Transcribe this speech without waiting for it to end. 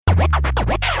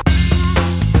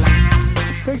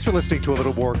Thanks for listening to A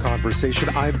Little More Conversation.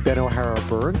 I'm Ben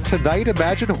O'Hara-Byrne. Tonight,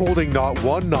 imagine holding not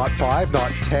 1, not 5, not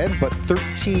 10, but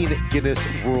 13 Guinness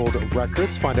World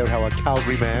Records. Find out how a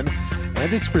Calgary man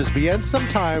and his Frisbee and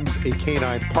sometimes a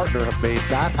canine partner have made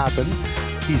that happen.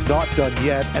 He's not done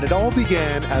yet, and it all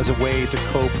began as a way to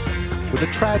cope with a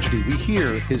tragedy. We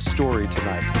hear his story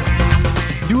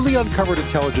tonight. Newly uncovered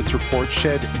intelligence reports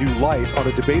shed new light on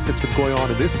a debate that's been going on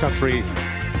in this country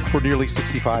for nearly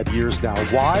 65 years now.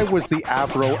 Why was the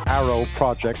Avro Arrow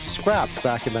project scrapped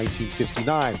back in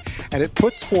 1959? And it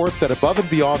puts forth that above and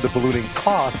beyond the ballooning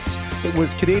costs, it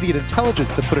was Canadian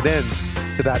intelligence that put an end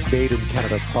to that Made in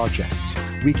Canada project.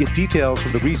 We get details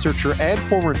from the researcher and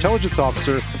former intelligence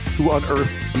officer who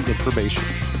unearthed the information.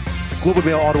 Globe and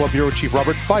Mail Ottawa Bureau Chief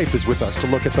Robert Fife is with us to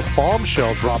look at the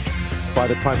bombshell dropped by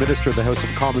the Prime Minister in the House of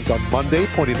Commons on Monday,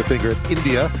 pointing the finger at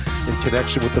India in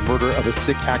connection with the murder of a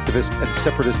Sikh activist and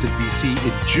separatist in BC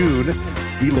in June.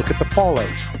 We look at the fallout.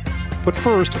 But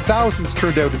first, thousands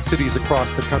turned out in cities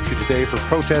across the country today for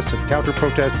protests and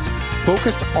counter-protests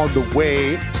focused on the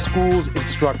way schools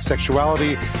instruct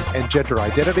sexuality and gender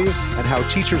identity and how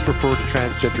teachers refer to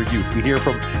transgender youth. We hear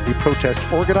from a protest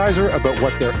organizer about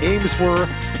what their aims were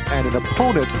and an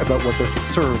opponent about what their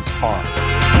concerns are.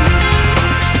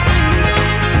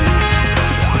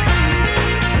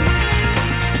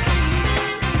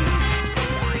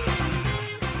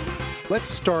 Let's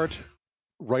start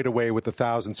right away with the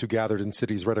thousands who gathered in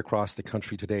cities right across the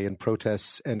country today in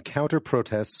protests and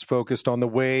counter-protests focused on the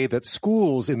way that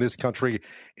schools in this country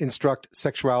instruct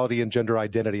sexuality and gender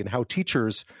identity and how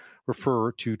teachers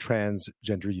refer to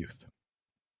transgender youth.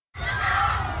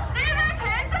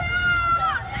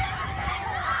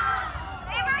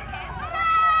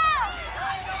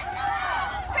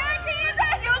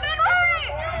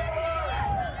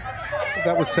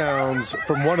 That was sounds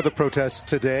from one of the protests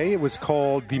today. It was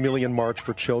called the Million March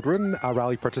for Children.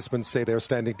 Rally participants say they're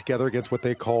standing together against what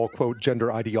they call, quote,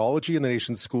 gender ideology in the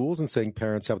nation's schools and saying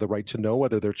parents have the right to know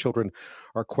whether their children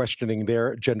are questioning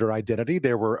their gender identity.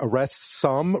 There were arrests,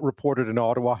 some reported in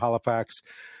Ottawa, Halifax,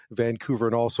 Vancouver,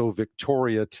 and also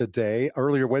Victoria today.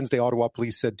 Earlier Wednesday, Ottawa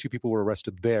police said 2 people were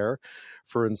arrested there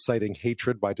for inciting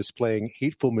hatred by displaying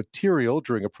hateful material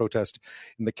during a protest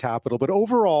in the capital. But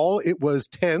overall, it was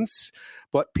tense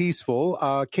but peaceful.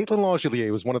 Caitlin Langelier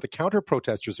was one of the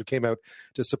counter-protesters who came out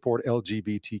to support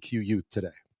LGBTQ youth today.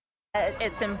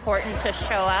 It's important to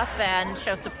show up and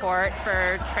show support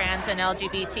for trans and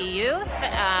LGBT youth,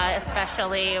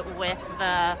 especially with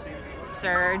the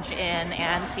surge in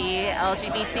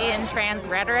anti-LGBT and trans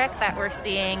rhetoric that we're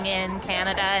seeing in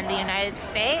Canada and the United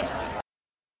States.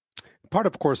 Part,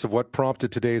 of course, of what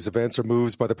prompted today's events are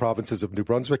moves by the provinces of New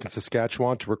Brunswick and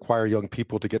Saskatchewan to require young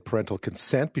people to get parental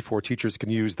consent before teachers can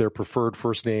use their preferred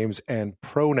first names and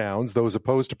pronouns. Those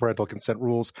opposed to parental consent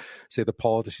rules say the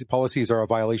policies are a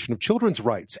violation of children's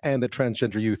rights and that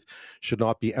transgender youth should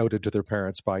not be outed to their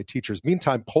parents by teachers.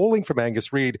 Meantime, polling from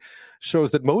Angus Reid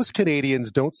shows that most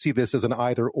Canadians don't see this as an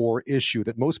either-or issue,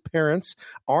 that most parents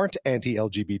aren't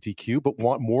anti-LGBTQ but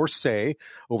want more say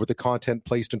over the content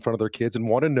placed in front of their kids and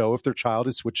want to know if their child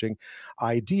is switching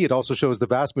ID. It also shows the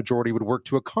vast majority would work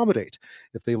to accommodate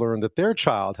if they learned that their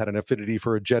child had an affinity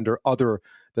for a gender other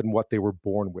than what they were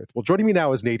born with. Well, joining me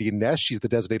now is Nadine Ness. She's the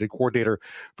designated coordinator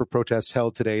for protests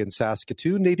held today in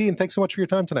Saskatoon. Nadine, thanks so much for your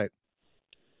time tonight.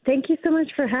 Thank you so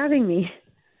much for having me.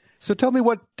 So tell me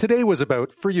what today was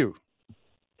about for you.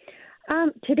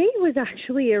 Today was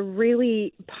actually a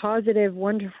really positive,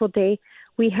 wonderful day.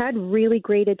 We had really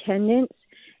great attendance.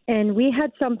 And we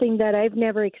had something that I've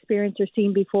never experienced or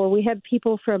seen before. We had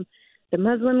people from the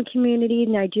Muslim community,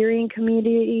 Nigerian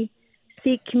community,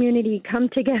 Sikh community come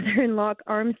together and lock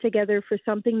arms together for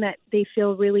something that they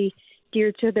feel really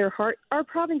dear to their heart. Our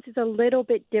province is a little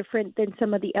bit different than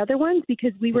some of the other ones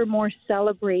because we were more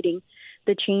celebrating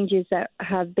the changes that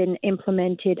have been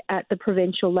implemented at the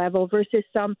provincial level versus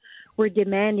some were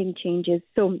demanding changes.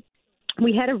 So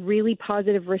we had a really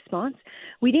positive response.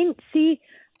 We didn't see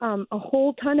a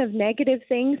whole ton of negative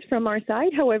things from our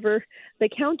side. However, the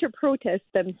counter-protests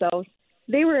themselves,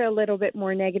 they were a little bit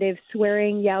more negative,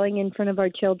 swearing, yelling in front of our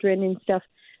children and stuff.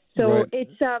 So Right.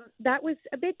 it's that was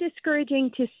a bit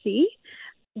discouraging to see.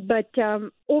 But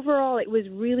overall, it was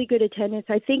really good attendance.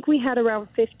 I think we had around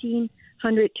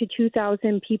 1,500 to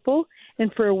 2,000 people.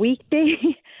 And for a weekday,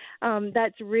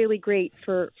 that's really great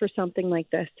for something like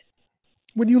this.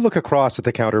 When you look across at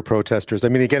the counter-protesters, I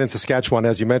mean, again, in Saskatchewan,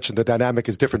 as you mentioned, the dynamic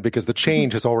is different because the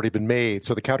change has already been made.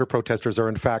 So the counter-protesters are,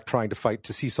 in fact, trying to fight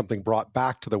to see something brought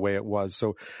back to the way it was.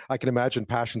 So I can imagine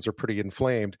passions are pretty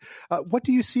inflamed. What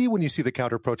do you see when you see the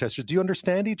counter-protesters? Do you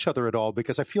understand each other at all?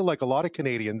 Because I feel like a lot of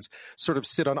Canadians sort of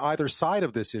sit on either side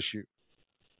of this issue.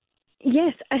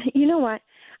 Yes, you know what?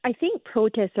 I think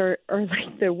protests are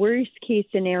like the worst case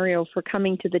scenario for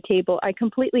coming to the table. I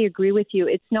completely agree with you.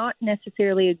 It's not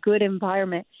necessarily a good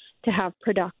environment to have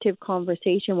productive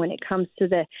conversation when it comes to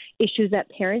the issues that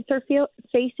parents are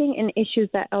facing and issues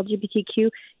that LGBTQ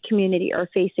community are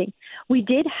facing. We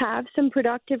did have some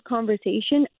productive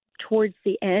conversation towards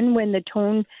the end when the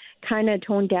tone kind of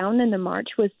toned down and the march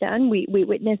was done. We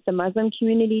witnessed the Muslim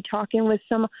community talking with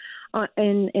some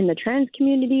in the trans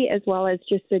community as well as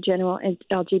just the general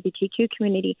LGBTQ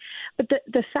community. But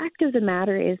the fact of the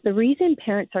matter is the reason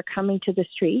parents are coming to the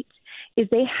streets is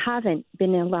they haven't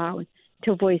been allowed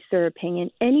to voice their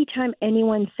opinion. Anytime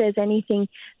anyone says anything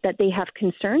that they have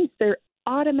concerns, they're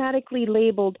automatically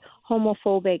labeled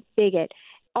homophobic, bigot,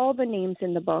 all the names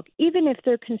in the book, even if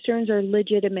their concerns are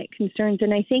legitimate concerns.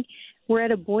 And I think we're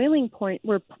at a boiling point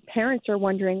where parents are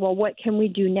wondering, well, what can we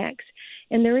do next?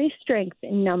 And there is strength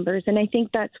in numbers. And I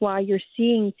think that's why you're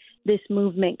seeing this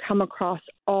movement come across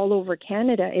all over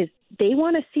Canada is they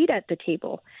want a seat at the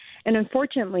table. And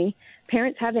unfortunately,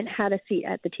 parents haven't had a seat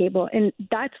at the table. And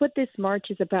that's what this march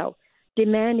is about,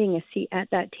 demanding a seat at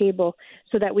that table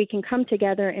so that we can come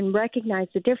together and recognize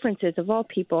the differences of all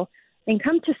people and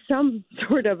come to some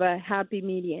sort of a happy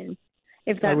median,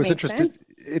 if that makes sense.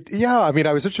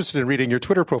 I was interested in reading your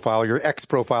Twitter profile, your X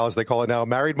profile, as they call it now,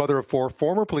 married mother of four,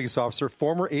 former police officer,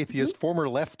 former atheist, former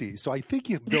lefty. So I think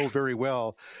you know very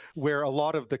well where a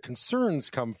lot of the concerns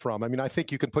come from. I mean, I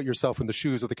think you can put yourself in the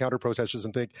shoes of the counter-protesters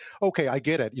and think, okay, I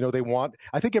get it.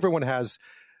 I think everyone has...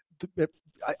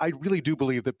 I really do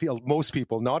believe that most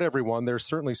people, not everyone, there's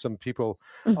certainly some people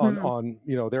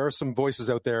there are some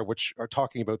voices out there which are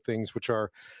talking about things which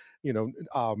are,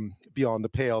 beyond the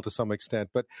pale to some extent.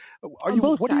 But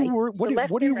what are you worried?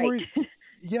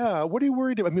 Yeah. What are you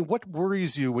worried about? I mean, what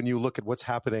worries you when you look at what's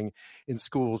happening in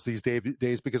schools these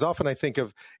days? Because often I think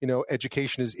of,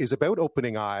 education is about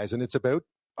opening eyes, and it's about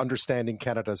understanding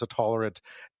Canada as a tolerant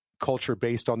culture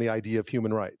based on the idea of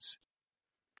human rights.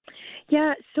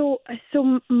 Yeah, so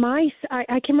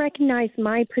I can recognize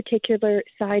my particular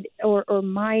side or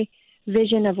my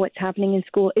vision of what's happening in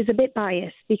school is a bit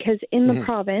biased because in the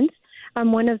province,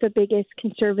 I'm one of the biggest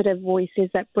conservative voices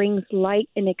that brings light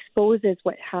and exposes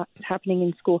what's happening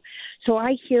in school. So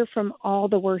I hear from all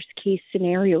the worst case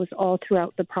scenarios all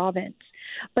throughout the province.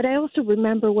 But I also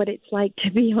remember what it's like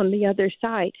to be on the other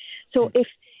side. So if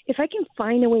I can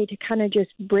find a way to kind of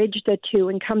just bridge the two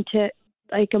and come to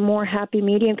like a more happy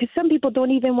medium, because some people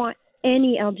don't even want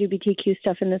any LGBTQ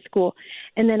stuff in the school.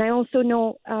 And then I also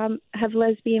know, have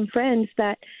lesbian friends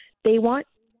that they want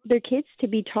their kids to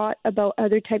be taught about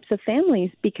other types of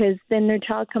families because then their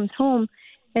child comes home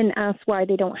and asks why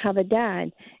they don't have a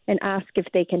dad and ask if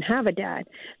they can have a dad.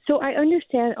 So I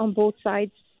understand on both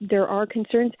sides there are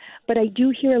concerns, but I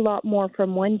do hear a lot more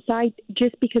from one side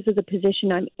just because of the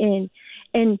position I'm in.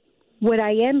 And what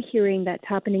I am hearing that's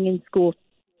happening in school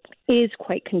is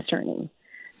quite concerning.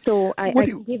 So I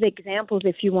can give examples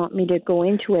if you want me to go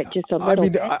into it just a little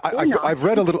bit. I've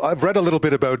read a little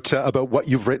bit about what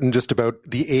you've written, just about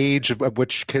the age at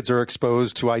which kids are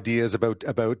exposed to ideas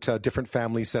about different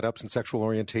family setups and sexual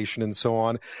orientation and so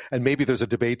on. And maybe there's a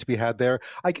debate to be had there.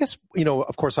 I guess,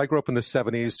 of course, I grew up in the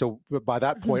 70s. So by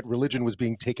that point, religion was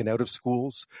being taken out of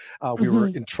schools. We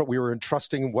were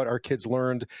entrusting what our kids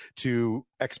learned to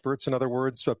experts, in other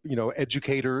words,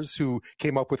 educators who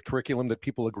came up with curriculum that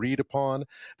people agreed upon,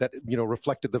 that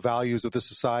reflected the values of the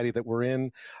society that we're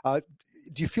in.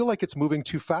 Do you feel like it's moving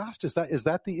too fast? Is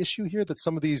that the issue here? That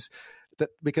some of these,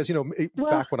 because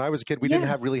back when I was a kid, we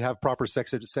didn't really have proper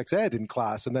sex ed in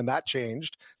class, and then that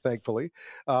changed, thankfully.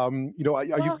 What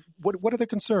are the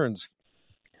concerns?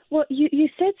 Well, you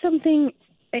said something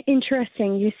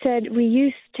interesting. You said we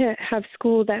used to have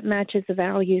school that matches the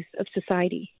values of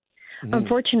society. Mm-hmm.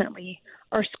 Unfortunately,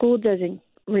 our school doesn't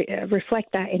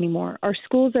reflect that anymore. Our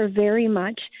schools are very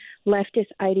much leftist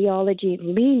ideology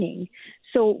leaning.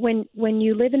 So when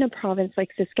you live in a province like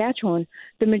Saskatchewan,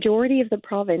 the majority of the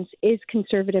province is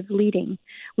conservative leading.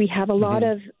 We have a lot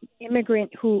of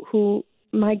immigrant who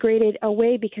migrated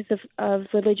away because of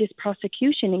religious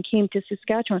persecution and came to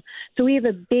Saskatchewan. So we have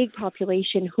a big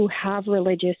population who have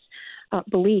religious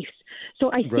beliefs.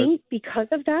 So I think because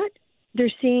of that,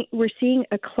 we're seeing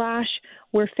a clash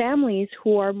where families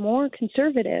who are more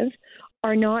conservative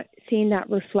are not seeing that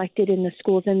reflected in the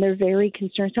schools, and they're very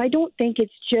concerned. So I don't think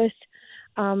it's just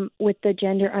with the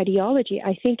gender ideology.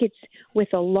 I think it's with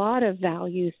a lot of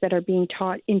values that are being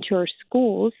taught into our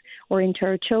schools or into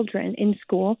our children in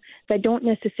school that don't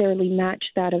necessarily match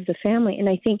that of the family. And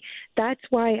I think that's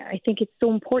why I think it's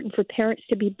so important for parents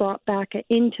to be brought back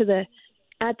into the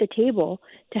at the table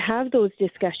to have those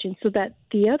discussions so that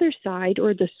the other side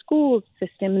or the school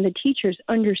system and the teachers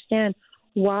understand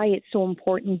why it's so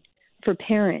important for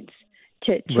parents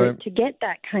to get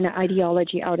that kind of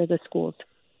ideology out of the schools.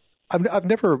 I've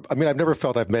never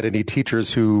felt I've met any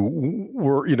teachers who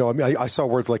were, I saw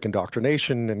words like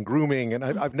indoctrination and grooming, and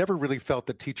I've never really felt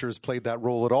that teachers played that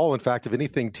role at all. In fact, if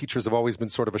anything, teachers have always been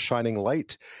sort of a shining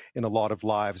light in a lot of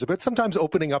lives, but sometimes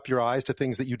opening up your eyes to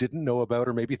things that you didn't know about,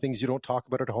 or maybe things you don't talk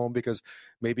about at home because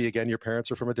maybe, again, your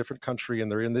parents are from a different country and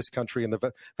they're in this country and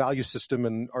the value system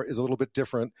is a little bit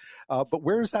different. But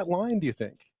where is that line, do you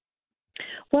think?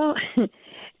 Well,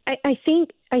 I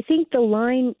think the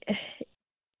line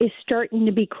is starting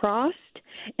to be crossed,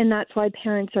 and that's why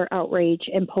parents are outraged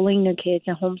and pulling their kids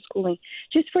and homeschooling.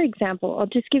 Just for example, I'll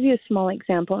just give you a small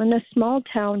example. In a small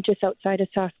town just outside of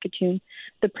Saskatoon,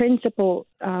 the principal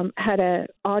had an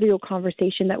audio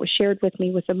conversation that was shared with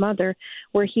me with a mother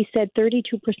where he said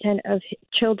 32% of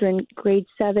children grade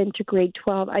 7 to grade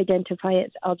 12 identify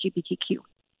as LGBTQ.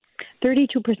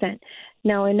 32%.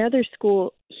 Now, another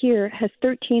school here has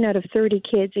 13 out of 30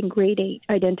 kids in grade 8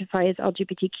 identify as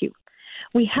LGBTQ.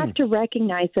 We have to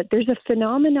recognize that there's a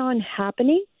phenomenon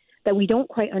happening that we don't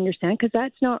quite understand because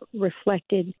that's not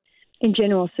reflected in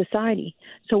general society.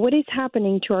 So what is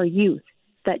happening to our youth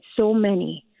that so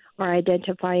many are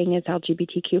identifying as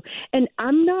LGBTQ? And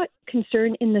I'm not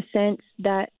concerned in the sense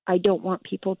that I don't want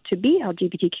people to be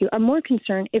LGBTQ. I'm more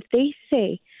concerned if they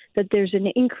say that there's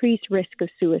an increased risk of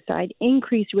suicide,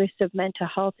 increased risk of mental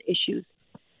health issues,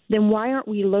 then why aren't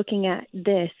we looking at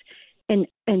this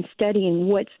and studying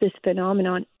what's this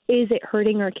phenomenon? Is it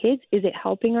hurting our kids? Is it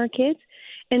helping our kids?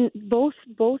 And both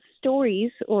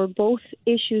stories or both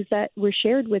issues that were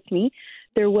shared with me,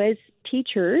 there was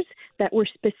teachers that were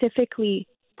specifically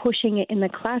pushing it in the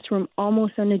classroom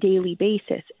almost on a daily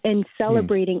basis and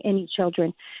celebrating any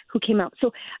children who came out.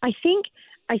 So I think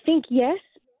yes,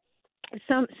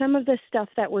 some of the stuff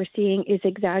that we're seeing is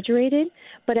exaggerated,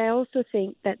 but I also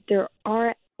think that there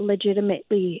are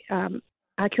legitimately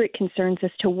accurate concerns as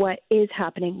to what is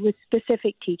happening with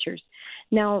specific teachers.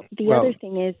 Now, the other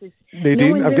thing is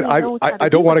Nadine, no really I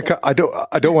don't want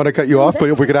to cut you off,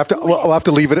 but we're gonna have to. We'll have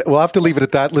to leave it. We'll have to leave it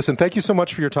at that. Listen, thank you so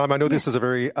much for your time. I know this is a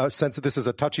very sensitive. This is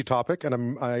a touchy topic,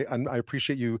 and I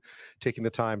appreciate you taking the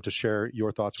time to share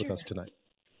your thoughts with us tonight.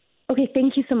 Okay,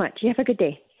 thank you so much. You have a good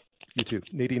day. You too.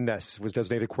 Nadine Ness was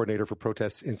designated coordinator for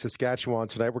protests in Saskatchewan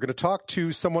tonight. We're going to talk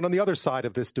to someone on the other side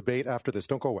of this debate after this.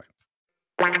 Don't go away.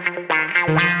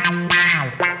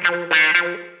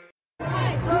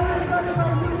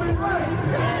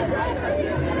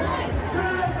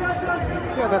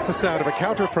 Yeah, that's the sound of a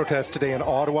counter-protest today in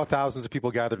Ottawa. Thousands of people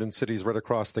gathered in cities right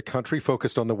across the country,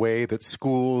 focused on the way that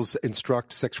schools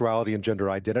instruct sexuality and gender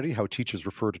identity, how teachers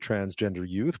refer to transgender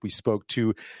youth. We spoke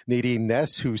to Nadine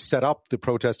Ness, who set up the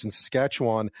protest in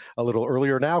Saskatchewan a little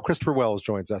earlier. Now, Kristopher Wells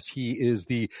joins us. He is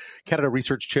the Canada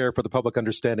Research Chair for the Public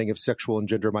Understanding of Sexual and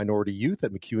Gender Minority Youth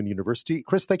at MacEwan University.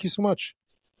 Chris, thank you so much.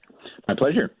 My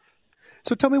pleasure.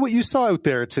 So tell me what you saw out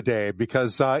there today,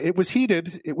 because it was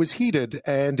heated. It was heated,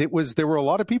 and there were a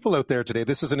lot of people out there today.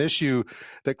 This is an issue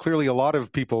that clearly a lot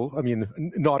of people, I mean,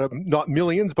 not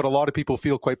millions, but a lot of people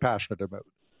feel quite passionate about.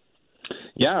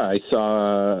 Yeah, I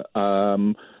saw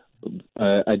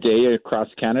a day across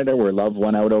Canada where love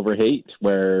won out over hate,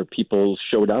 where people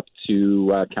showed up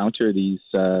to counter these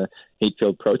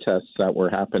hate-filled protests that were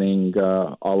happening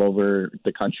all over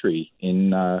the country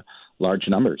in large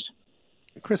numbers.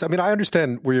 Chris, I mean, I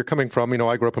understand where you're coming from. You know,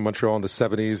 I grew up in Montreal in the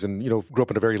 70s and, grew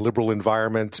up in a very liberal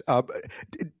environment.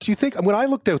 Do you think, when I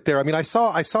looked out there, I mean, I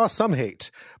saw some hate,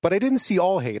 but I didn't see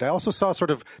all hate. I also saw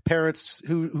sort of parents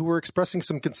who were expressing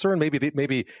some concern.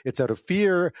 Maybe it's out of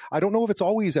fear. I don't know if it's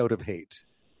always out of hate.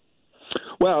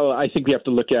 Well, I think we have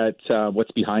to look at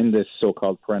what's behind this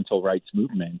so-called parental rights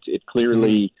movement. It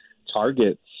clearly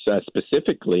targets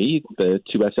specifically the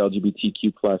 2S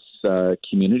LGBTQ plus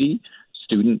community,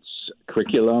 students,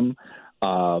 curriculum,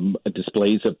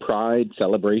 displays of pride,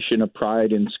 celebration of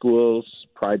pride in schools,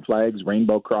 pride flags,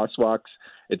 rainbow crosswalks.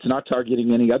 It's not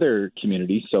targeting any other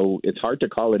community, so it's hard to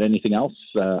call it anything else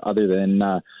other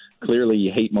than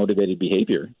clearly hate-motivated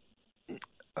behavior.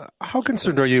 How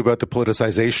concerned are you about the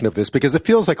politicization of this? Because it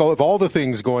feels like of all the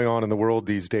things going on in the world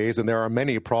these days, and there are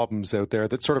many problems out there,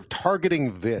 that sort of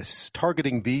targeting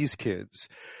these kids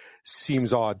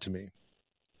seems odd to me.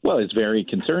 Well, it's very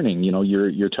concerning.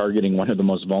 You're targeting one of the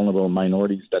most vulnerable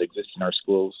minorities that exist in our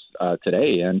schools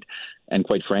today, and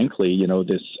quite frankly,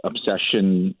 this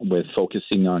obsession with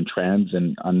focusing on trans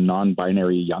and on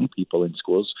non-binary young people in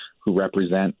schools who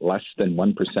represent less than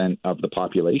 1% of the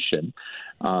population.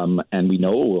 And we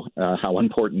know how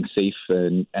important safe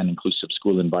and inclusive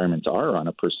school environments are on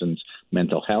a person's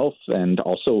mental health and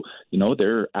also,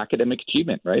 their academic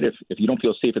achievement, right? If you don't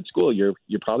feel safe at school, you're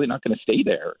probably not going to stay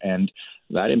there. And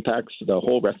that impacts the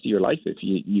whole rest of your life if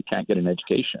you can't get an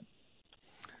education.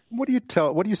 What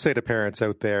do you say to parents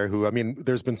out there who,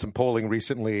 there's been some polling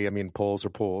recently, polls are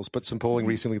polls, but some polling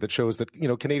recently that shows that,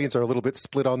 Canadians are a little bit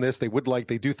split on this. They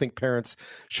do think parents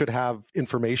should have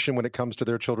information when it comes to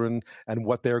their children and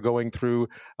what they're going through.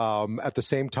 At the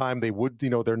same time, they would,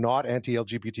 they're not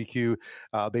anti-LGBTQ.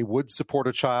 They would support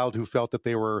a child who felt that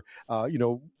they were,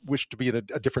 wished to be in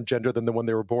a different gender than the one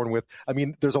they were born with.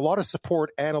 There's a lot of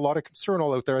support and a lot of concern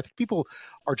all out there. I think people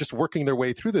are just working their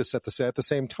way through this at the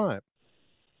same time.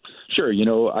 Sure.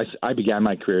 I began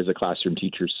my career as a classroom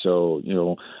teacher, so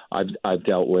I've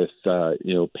dealt with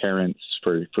parents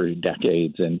for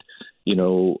decades, and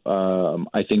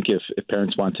I think if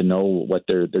parents want to know what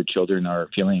their children are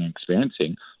feeling and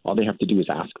experiencing, all they have to do is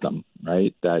ask them,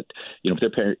 right? That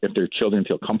if their children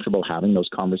feel comfortable having those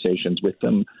conversations with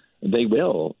them, they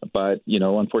will. But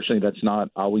unfortunately, that's not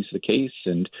always the case,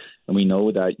 and we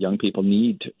know that young people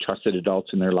need trusted adults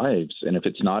in their lives, and if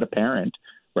it's not a parent,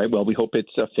 right. Well, we hope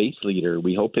it's a faith leader.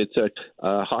 We hope it's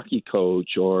a hockey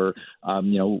coach, or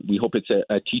we hope it's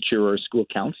a teacher or a school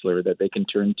counselor that they can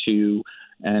turn to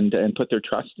and put their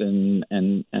trust in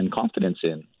and confidence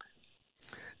in.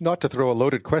 Not to throw a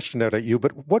loaded question out at you,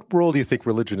 but what role do you think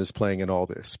religion is playing in all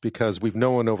this? Because we've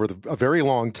known over a very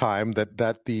long time that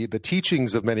the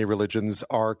teachings of many religions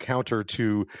are counter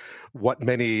to what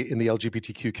many in the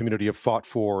LGBTQ community have fought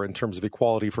for in terms of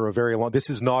equality for a very long. This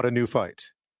is not a new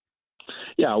fight.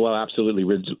 Yeah, well, absolutely.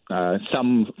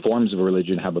 Some forms of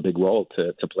religion have a big role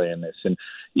to play in this. And,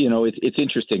 it's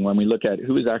interesting when we look at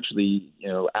who is actually,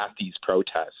 at these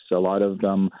protests. A lot of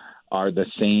them are the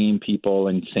same people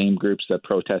and same groups that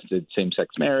protested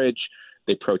same-sex marriage.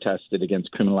 They protested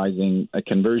against criminalizing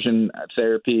conversion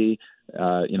therapy.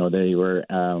 They were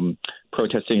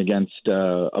protesting against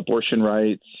abortion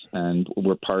rights and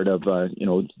were part of,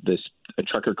 this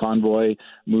trucker convoy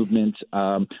movement.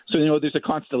 So there's a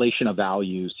constellation of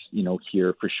values,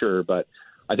 here for sure. But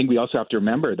I think we also have to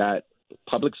remember that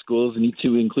public schools need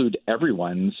to include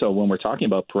everyone. So when we're talking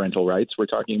about parental rights, we're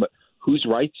talking about whose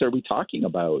rights are we talking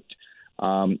about?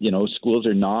 Schools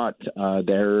are not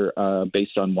there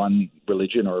based on one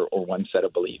religion or one set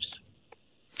of beliefs.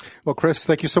 Well, Chris,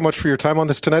 thank you so much for your time on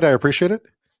this tonight. I appreciate it.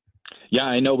 Yeah,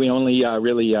 I know we only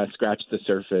really scratched the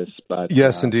surface, but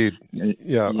yes, indeed.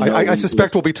 Yeah, I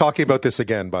suspect we'll be talking about this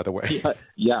again. By the way,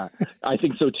 yeah, I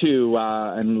think so too.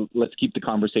 And let's keep the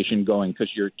conversation going because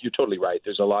you're totally right.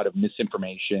 There's a lot of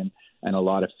misinformation and a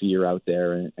lot of fear out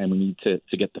there, and we need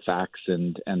to get the facts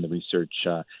and the research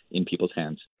in people's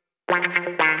hands.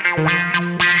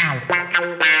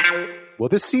 Well,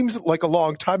 this seems like a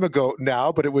long time ago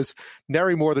now, but it was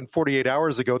nary more than 48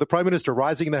 hours ago. The Prime Minister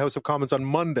rising in the House of Commons on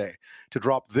Monday to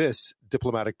drop this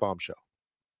diplomatic bombshell.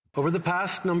 Over the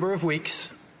past number of weeks,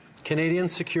 Canadian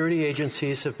security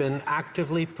agencies have been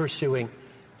actively pursuing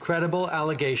credible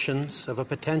allegations of a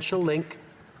potential link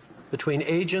between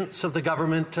agents of the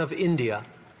government of India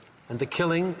and the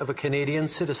killing of a Canadian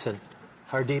citizen,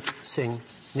 Hardeep Singh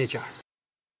Nijjar.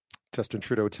 Justin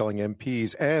Trudeau telling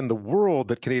MPs and the world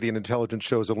that Canadian intelligence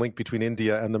shows a link between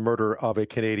India and the murder of a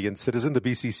Canadian citizen. The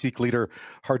BC Sikh leader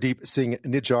Hardeep Singh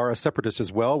Nijjar, a separatist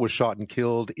as well, was shot and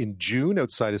killed in June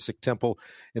outside a Sikh temple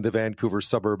in the Vancouver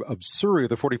suburb of Surrey.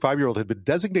 The 45-year-old had been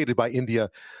designated by India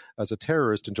as a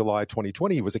terrorist in July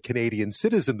 2020. He was a Canadian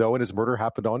citizen, though, and his murder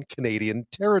happened on Canadian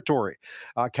territory.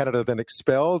 Canada then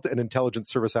expelled an intelligence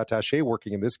service attaché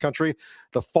working in this country.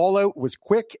 The fallout was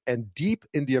quick and deep.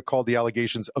 India called the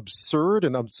allegations absurd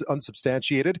and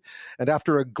unsubstantiated. And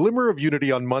after a glimmer of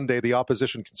unity on Monday, the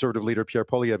opposition Conservative leader Pierre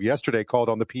Poilievre yesterday called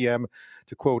on the PM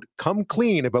to, quote, come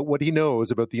clean about what he knows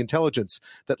about the intelligence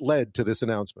that led to this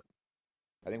announcement.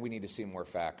 I think we need to see more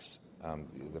facts.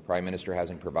 The Prime Minister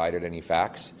hasn't provided any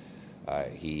facts.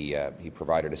 He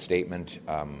provided a statement,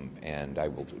 and I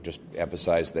will just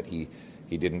emphasize that he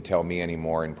didn't tell me any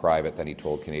more in private than he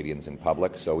told Canadians in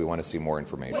public, so we want to see more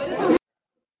information.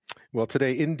 Well,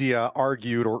 today, India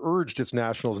argued or urged its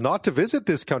nationals not to visit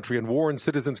this country and warned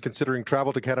citizens considering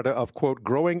travel to Canada of, quote,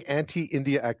 growing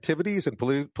anti-India activities and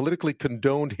politically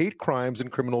condoned hate crimes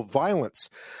and criminal violence.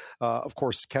 Of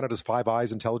course, Canada's Five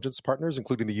Eyes intelligence partners,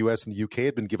 including the U.S. and the U.K.,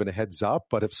 had been given a heads up,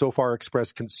 but have so far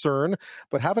expressed concern,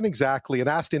 but haven't exactly, and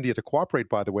asked India to cooperate,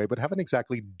 by the way, but haven't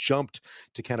exactly jumped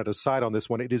to Canada's side on this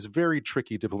one. It is very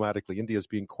tricky diplomatically. India is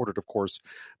being courted, of course,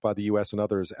 by the U.S. and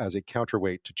others as a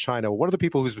counterweight to China. One of the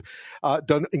people who's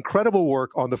done incredible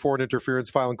work on the foreign interference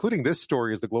file, including this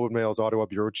story, is the Globe and Mail's Ottawa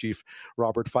Bureau Chief,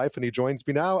 Robert Fife, and he joins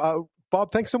me now.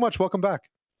 Bob, thanks so much. Welcome back.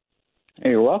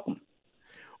 Hey, you're welcome.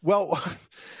 Well,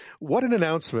 what an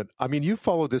announcement. I mean, you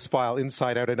followed this file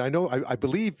inside out, and I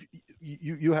believe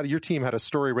your team had a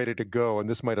story ready to go, and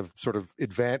this might have sort of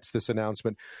advanced this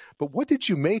announcement. But what did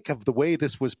you make of the way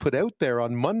this was put out there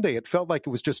on Monday? It felt like it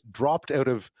was just dropped out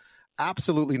of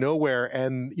absolutely nowhere,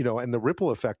 and the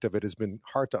ripple effect of it has been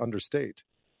hard to understate.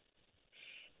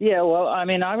 Yeah, well, I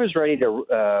mean, I was ready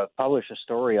to publish a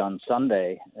story on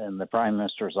Sunday, and the Prime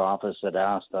Minister's office had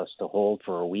asked us to hold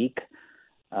for a week,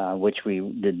 which we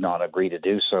did not agree to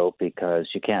do so, because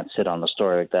you can't sit on a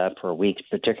story like that for a week,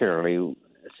 particularly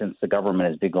since the government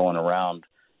has been going around,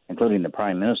 including the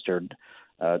Prime Minister,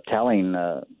 telling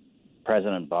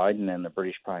President Biden and the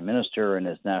British Prime Minister and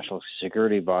his National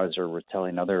Security Advisor were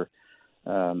telling other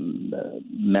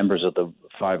members of the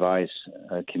Five Eyes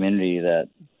community that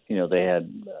they had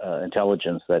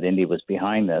intelligence that India was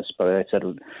behind this. But I said,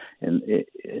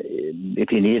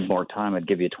 if you needed more time, I'd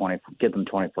give them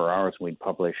 24 hours. We'd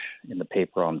publish in the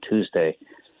paper on Tuesday.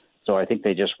 So I think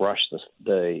they just rushed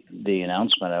the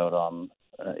announcement out on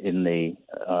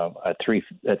at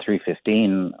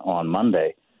 3:15 on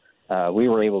Monday. We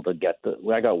were able to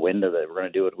I got wind of it. We're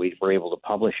going to do it. We were able to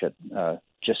publish it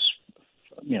just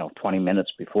 20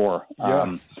 minutes before.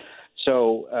 Yeah.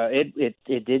 So it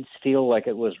did feel like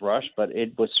it was rushed, but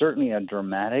it was certainly a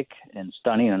dramatic and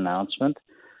stunning announcement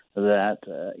that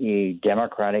a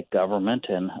democratic government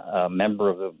and a member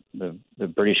of the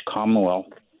British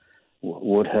Commonwealth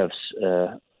would have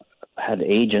had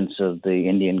agents of the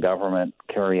Indian government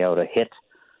carry out a hit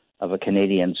of a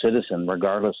Canadian citizen,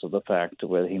 regardless of the fact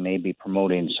whether he may be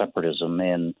promoting separatism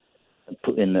in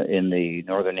the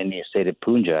northern Indian state of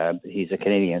Punjab. He's a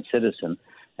Canadian citizen.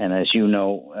 And as you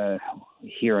know,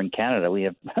 here in Canada, we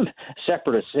have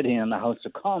separatists sitting in the House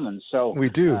of Commons. So we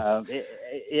do.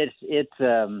 It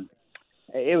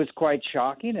was quite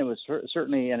shocking. It was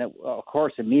certainly, and it, of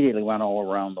course, immediately went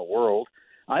all around the world.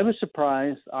 I was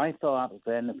surprised. I thought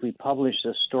then if we published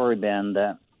this story, Ben,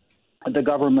 that the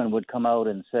government would come out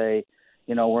and say,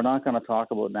 we're not going to talk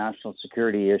about national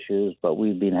security issues, but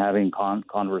we've been having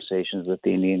conversations with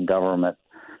the Indian government,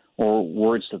 or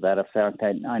words to that effect.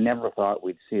 I never thought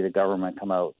we'd see the government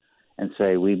come out and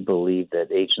say we believe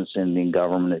that agents in the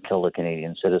government had killed a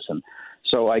Canadian citizen.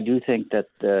 So I do think that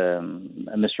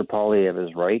Mr. Poilievre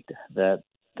is right, that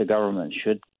the government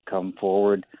should come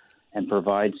forward and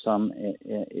provide some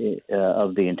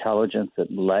of the intelligence that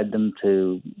led them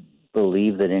to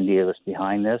believe that India was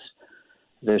behind this.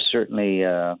 There's certainly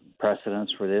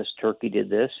precedence for this. Turkey did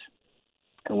this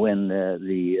when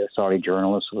the Saudi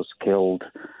journalist was killed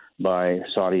by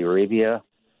Saudi Arabia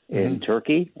in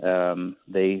Turkey.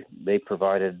 They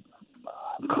provided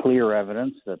clear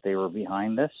evidence that they were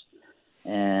behind this.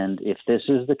 And if this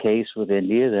is the case with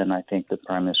India, then I think the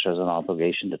Prime Minister has an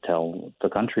obligation to tell the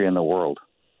country and the world.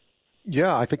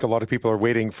 Yeah, I think a lot of people are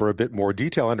waiting for a bit more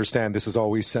detail. I understand this is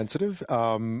always sensitive.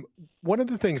 One of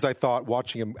the things I thought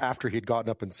watching him after he'd gotten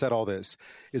up and said all this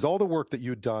is all the work that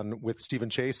you'd done with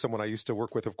Stephen Chase, someone I used to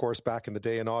work with, of course, back in the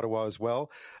day in Ottawa as well,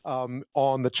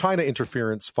 on the China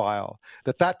interference file,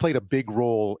 that played a big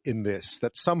role in this,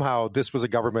 that somehow this was a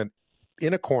government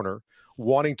in a corner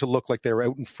wanting to look like they were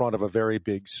out in front of a very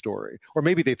big story. Or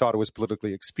maybe they thought it was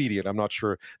politically expedient. I'm not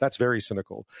sure. That's very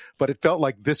cynical. But it felt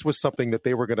like this was something that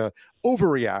they were going to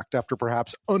overreact after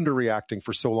perhaps underreacting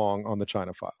for so long on the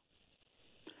China file.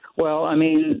 Well, I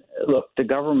mean, look, this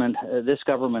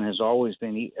government has always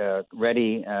been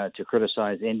ready to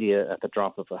criticize India at the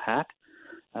drop of a hat.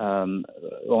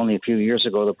 Only a few years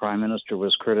ago, the Prime Minister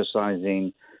was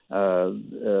criticizing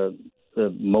the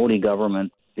Modi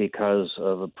government because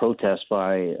of a protest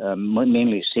by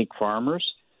mainly Sikh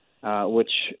farmers,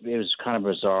 which is kind of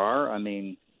bizarre. I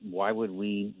mean, why would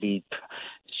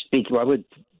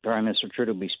Prime Minister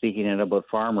Trudeau be speaking about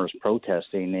farmers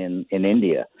protesting in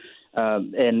India?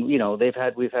 And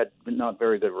we've had not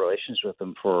very good relations with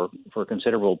them for a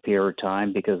considerable period of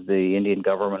time, because the Indian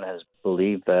government has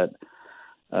believed that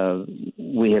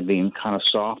we have been kind of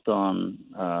soft on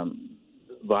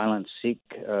violent Sikh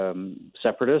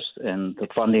separatists and the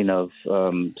funding of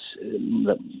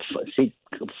the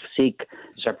Sikh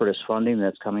separatist funding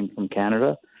that's coming from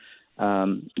Canada.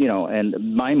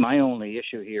 And my only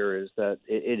issue here is that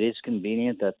it is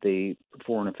convenient that the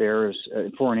foreign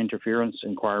interference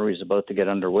inquiry is about to get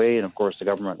underway, and of course the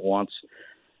government wants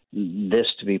this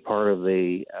to be part of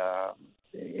the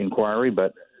inquiry.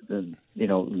 But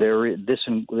this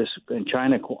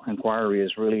China inquiry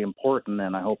is really important,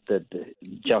 and I hope that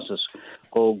Justice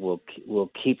Gold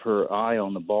will keep her eye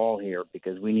on the ball here,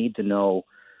 because we need to know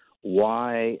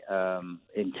why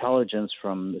intelligence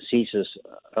from the CSIS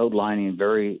outlining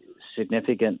very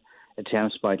significant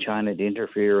attempts by China to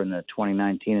interfere in the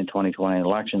 2019 and 2020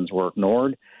 elections were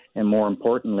ignored, and more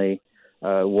importantly,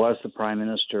 was the Prime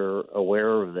Minister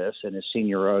aware of this and his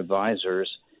senior advisors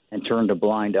and turned a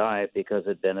blind eye because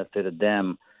it benefited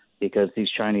them, because these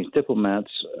Chinese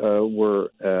diplomats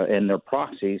and their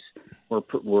proxies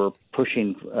were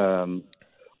pushing,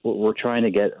 were trying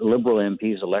to get Liberal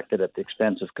MPs elected at the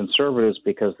expense of Conservatives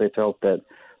because they felt that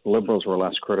Liberals were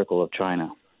less critical of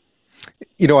China.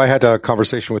 I had a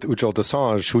conversation with Ujjal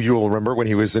Dosanjh, who you'll remember when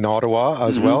he was in Ottawa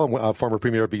as well, former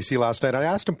Premier of BC last night. I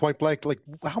asked him point blank,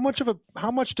 how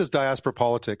much does diaspora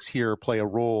politics here play a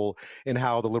role in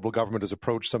how the Liberal government has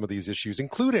approached some of these issues,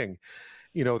 including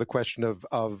the question of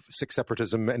Sikh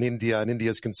separatism and India and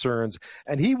India's concerns.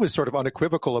 And he was sort of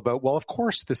unequivocal about, well, of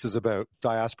course this is about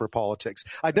diaspora politics.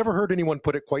 I'd never heard anyone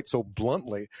put it quite so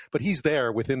bluntly, but he's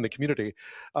there within the community.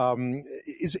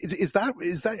 Is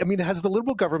that, I mean, has the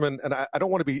Liberal government, and I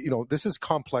don't want to be, this is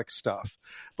complex stuff,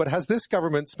 but has this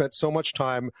government spent so much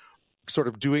time sort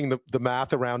of doing the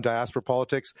math around diaspora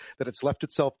politics that it's left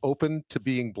itself open to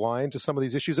being blind to some of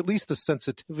these issues, at least the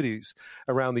sensitivities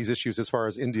around these issues as far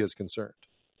as India is concerned?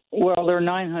 Well, there are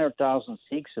 900,000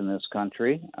 Sikhs in this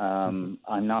country. I'm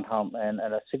not and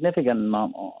a significant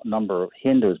number of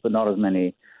Hindus, but not as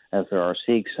many as there are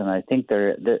Sikhs. And I think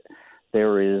there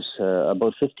is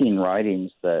about 15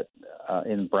 ridings that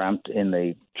in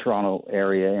the Toronto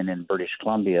area and in British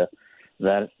Columbia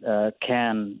that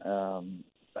can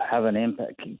have an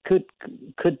impact, could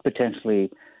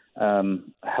potentially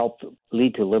help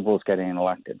lead to Liberals getting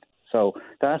elected. So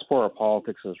diaspora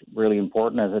politics is really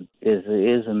important, as it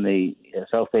is in the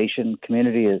South Asian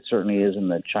community. It certainly is in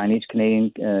the Chinese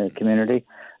Canadian community,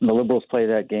 and the Liberals play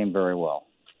that game very well.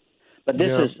 But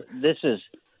I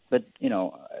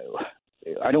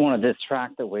don't want to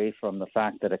distract away from the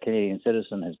fact that a Canadian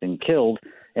citizen has been killed,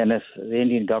 and if the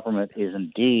Indian government is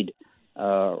indeed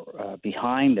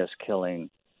behind this killing,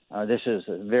 this is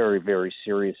a very, very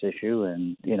serious issue,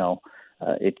 and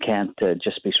it can't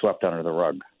just be swept under the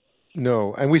rug.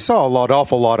 No, and we saw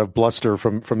awful lot of bluster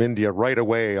from India right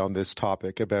away on this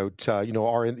topic about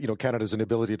Canada's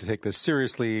inability to take this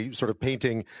seriously, sort of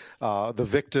painting the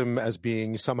victim as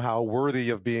being somehow worthy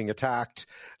of being attacked.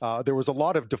 There was a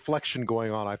lot of deflection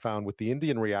going on, I found, with the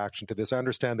Indian reaction to this. I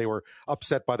understand they were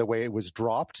upset by the way it was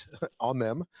dropped on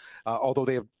them, although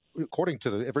they have, according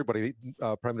to everybody,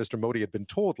 Prime Minister Modi had been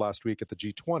told last week at the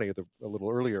G20 a little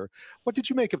earlier. What did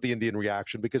you make of the Indian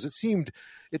reaction? Because it seemed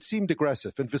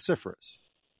aggressive and vociferous.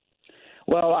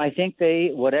 Well, I think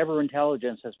whatever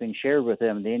intelligence has been shared with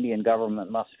them, the Indian government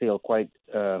must feel quite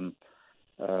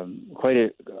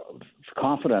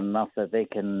confident enough that they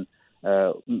can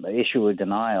issue a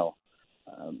denial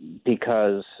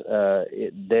because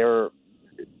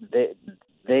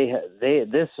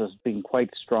this has been quite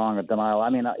strong a denial. I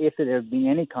mean, if it had been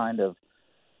any kind of,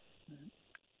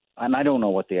 and I don't know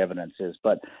what the evidence is,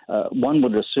 but one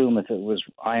would assume if it was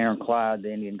ironclad,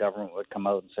 the Indian government would come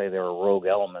out and say there are rogue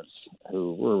elements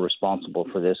who were responsible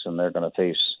for this and they're going to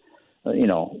face,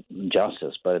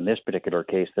 justice. But in this particular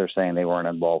case, they're saying they weren't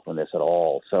involved in this at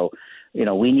all. So,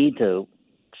 we need to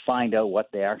find out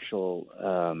what the actual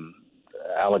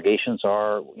allegations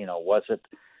are.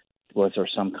 Was there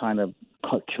some kind of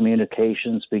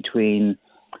communications between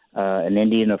an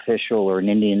Indian official or an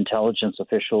Indian intelligence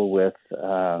official with,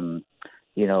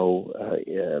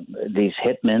 these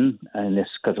hitmen, and this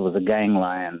because it was a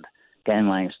gangland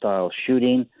style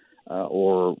shooting,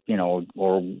 are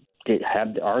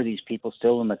these people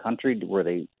still in the country? Were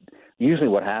they? Usually,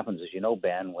 what happens is,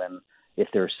 Ben, if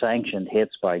there's sanctioned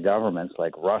hits by governments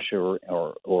like Russia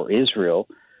or Israel,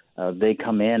 they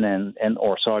come in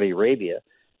or Saudi Arabia.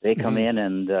 They come in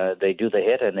and they do the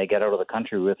hit and they get out of the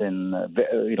country within,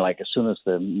 as soon as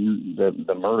the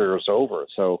murder is over.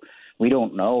 So we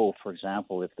don't know, for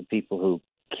example, if the people who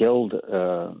killed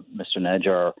Mr.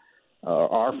 Najjar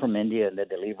are from India and did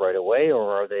they leave right away,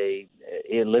 or are they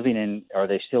are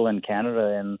they still in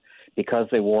Canada, and because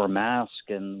they wore a mask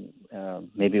and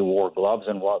maybe wore gloves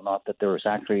and whatnot, that there was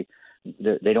actually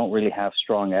they don't really have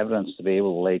strong evidence to be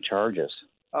able to lay charges.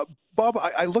 Bob,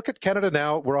 I look at Canada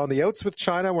now. We're on the outs with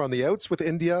China. We're on the outs with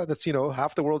India. That's,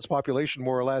 half the world's population,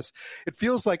 more or less. It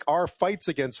feels like our fights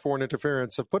against foreign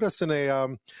interference have put us in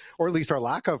or at least our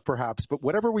lack of perhaps, but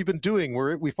whatever we've been doing,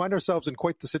 we find ourselves in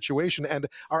quite the situation. And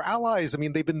our allies,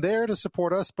 they've been there to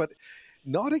support us, but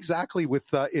not exactly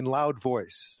in loud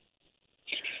voice.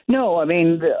 No, I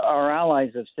mean, our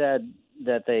allies have said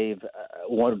that they've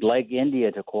would like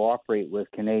India to cooperate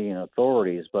with Canadian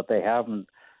authorities, but they haven't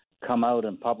come out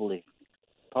and publicly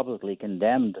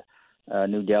condemned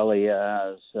New Delhi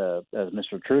as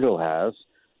Mr. Trudeau has.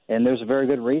 And there's a very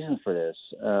good reason for this.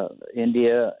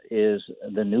 India is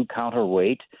the new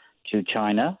counterweight to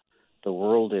China. The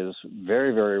world is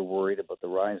very, very worried about the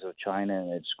rise of China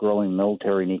and its growing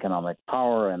military and economic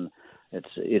power, and it's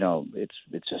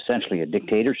essentially a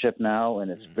dictatorship now, and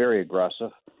it's very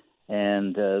aggressive.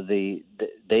 And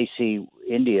they see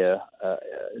India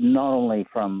not only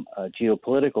from a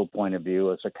geopolitical point of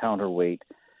view as a counterweight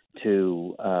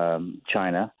to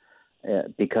China,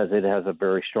 because it has a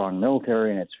very strong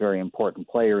military and it's a very important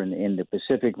player in the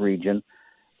Indo-Pacific region.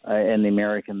 And the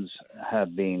Americans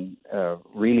have been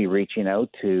really reaching out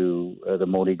to the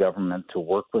Modi government to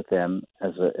work with them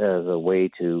as a way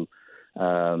to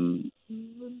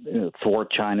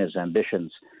thwart China's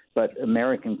ambitions. But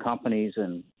American companies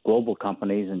and global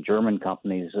companies and German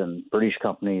companies and British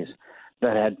companies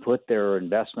that had put their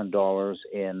investment dollars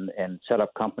in and set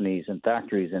up companies and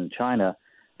factories in China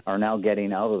are now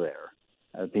getting out of there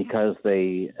because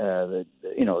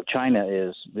China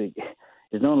is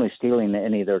not only stealing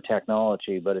any of their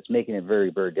technology, but it's making it very,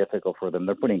 very difficult for them.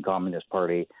 They're putting Communist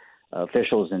Party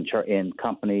officials in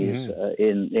companies,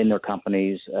 in their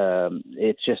companies.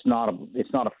 It's just not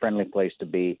a friendly place to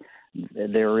be.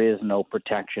 There is no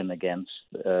protection against.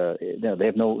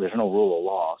 There's no rule of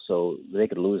law, so they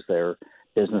could lose their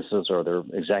businesses or their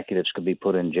executives could be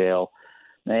put in jail,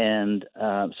 and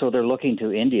so they're looking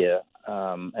to India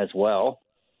as well.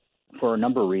 For a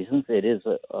number of reasons. It is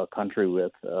a country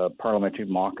with parliamentary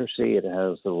democracy. It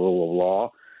has the rule of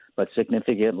law, but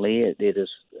significantly, it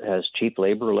has cheap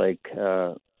labor like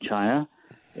China.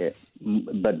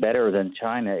 But better than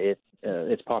China,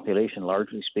 its population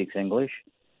largely speaks English,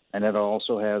 and it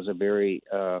also has a very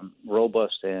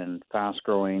robust and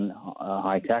fast-growing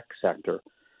high-tech sector.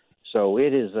 So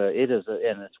and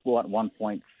it's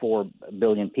 1.4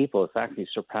 billion people. It's actually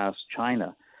surpassed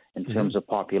China in terms of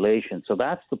population. So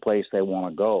that's the place they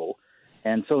want to go.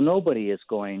 And so nobody is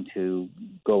going to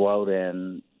go out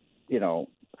and,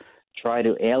 try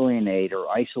to alienate or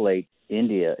isolate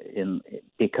India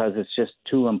because it's just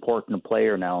too important a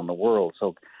player now in the world.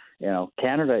 So,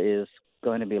 Canada is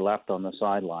going to be left on the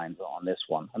sidelines on this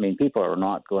one. I mean, people are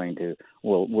not going to,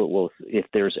 if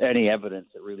there's any evidence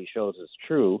that really shows it's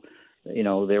true,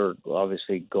 they're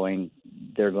obviously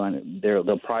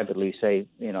they'll privately say,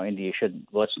 India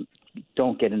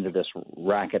don't get into this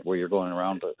racket where you're going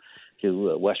around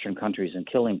to Western countries and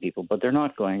killing people, but they're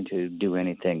not going to do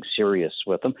anything serious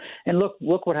with them. And look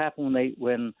what happened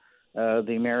when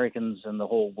the Americans and the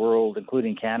whole world,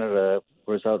 including Canada,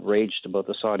 was outraged about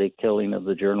the Saudi killing of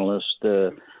the journalist,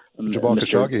 Jamal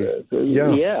Khashoggi.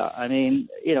 Yeah. I mean,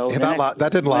 that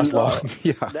didn't last long.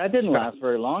 That didn't last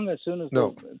very long. As soon as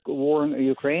the war in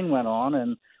Ukraine went on,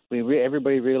 and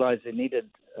everybody realized they needed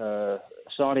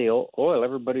Saudi oil,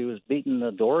 everybody was beating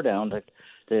the door down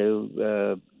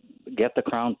to get the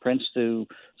Crown Prince to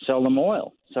sell them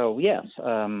oil. So yes,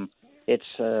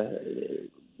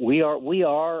 we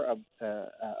are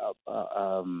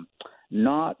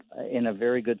not in a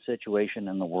very good situation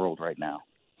in the world right now.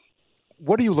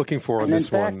 What are you looking for on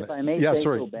this one? If I may say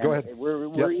sorry. So, Ben, go ahead.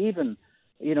 We're even,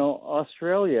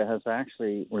 Australia has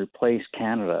actually replaced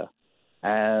Canada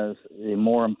as the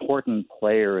more important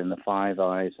player in the Five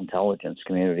Eyes intelligence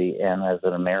community and as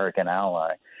an American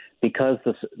ally, because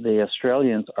the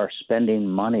Australians are spending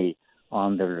money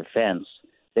on their defense.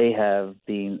 They've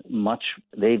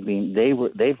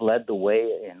led the way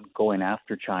in going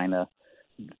after China,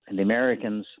 and the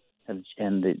Americans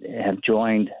have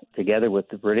joined together with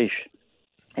the British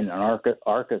in an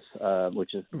AUKUS,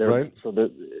 which is right. So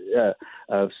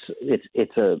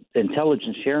it's a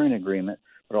intelligence sharing agreement,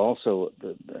 but also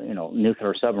the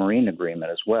nuclear submarine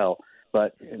agreement as well.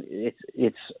 But this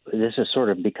is sort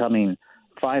of becoming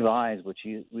Five Eyes, which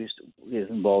is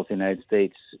involved the United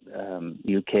States,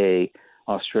 UK,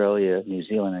 Australia, New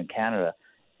Zealand, and Canada.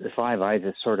 The Five Eyes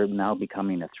is sort of now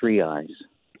becoming a Three Eyes.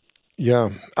 Yeah.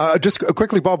 Just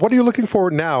quickly, Bob, what are you looking for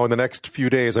now in the next few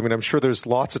days? I mean, I'm sure there's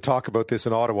lots of talk about this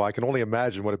in Ottawa. I can only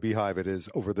imagine what a beehive it is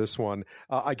over this one.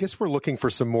 I guess we're looking for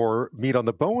some more meat on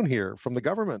the bone here from the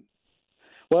government.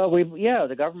 Well,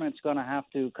 the government's going to have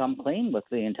to come clean with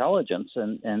the intelligence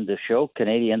and to show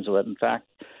Canadians what, in fact,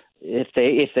 if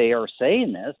they are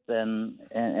saying this then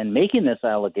and making this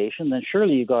allegation, then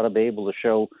surely you've got to be able to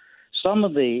show some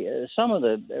of the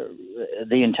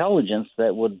intelligence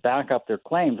that would back up their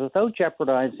claims without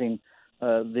jeopardizing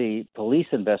the police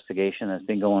investigation has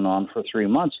been going on for 3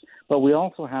 months, but we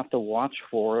also have to watch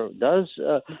for does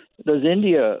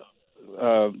India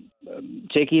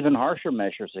take even harsher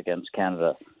measures against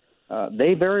Canada?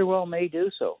 They very well may do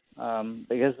so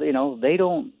because they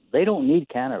don't need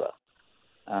Canada.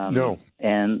 No,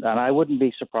 and I wouldn't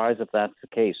be surprised if that's the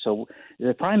case. So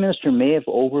the Prime Minister may have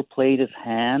overplayed his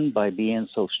hand by being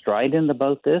so strident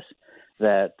about this.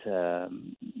 That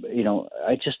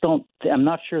I just don't. I'm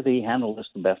not sure that he handled this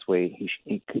the best way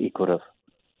he could have.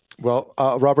 Well,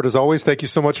 Robert, as always, thank you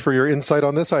so much for your insight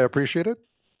on this. I appreciate it.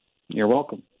 You're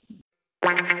welcome.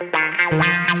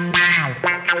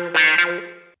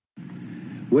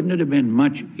 Wouldn't it have been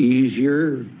much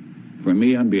easier for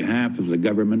me on behalf of the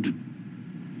government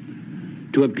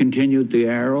to have continued the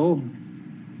Arrow?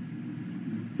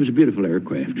 It was a beautiful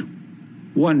aircraft.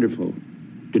 Wonderful.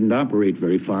 Didn't operate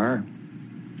very far.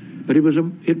 But it was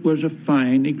a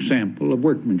fine example of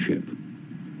workmanship.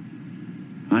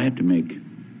 I had to make,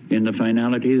 in the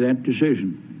finality, that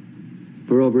decision.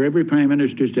 For over every Prime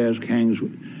Minister's desk hangs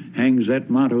that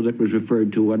motto that was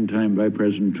referred to one time by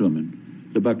President Truman: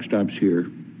 the buck stops here.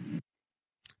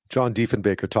 John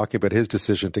Diefenbaker talking about his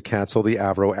decision to cancel the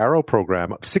Avro Arrow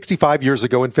program 65 years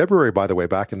ago in February, by the way,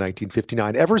 back in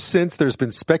 1959. Ever since, there's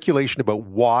been speculation about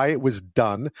why it was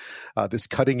done. This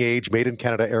cutting-edge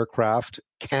made-in-Canada aircraft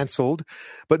canceled.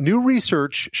 But new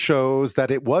research shows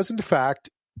that it was, in fact,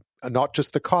 not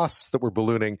just the costs that were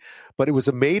ballooning, but it was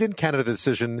a made-in-Canada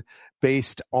decision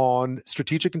based on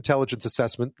strategic intelligence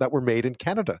assessment that were made in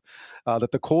Canada.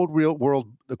 That the Cold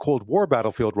War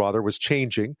battlefield, was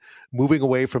changing, moving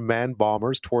away from manned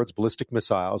bombers towards ballistic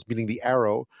missiles, meaning the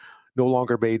Arrow no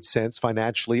longer made sense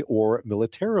financially or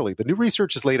militarily. The new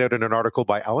research is laid out in an article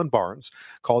by Alan Barnes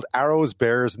called Arrows,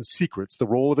 Bears, and Secrets, the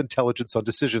Role of Intelligence on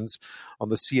Decisions on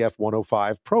the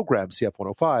CF-105 program,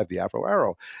 CF-105, the Avro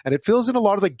Arrow. And it fills in a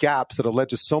lot of the gaps that have led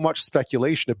to so much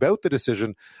speculation about the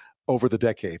decision over the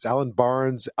decades. Alan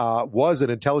Barnes was an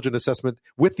intelligence assessment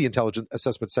with the Intelligence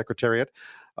Assessment Secretariat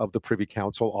of the Privy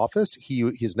Council Office. He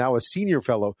is now a senior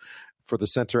fellow for the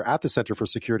Center for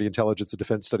Security, Intelligence, and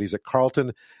Defense Studies at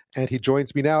Carleton, and he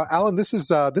joins me now. Alan, this is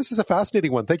a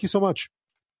fascinating one. Thank you so much.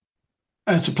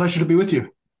 It's a pleasure to be with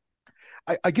you.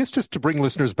 I guess just to bring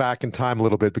listeners back in time a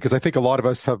little bit, because I think a lot of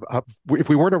us have, if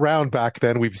we weren't around back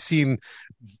then, we've seen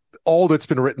all that's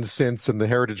been written since and the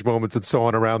heritage moments and so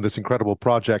on around this incredible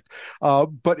project.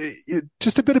 But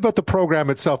just a bit about the program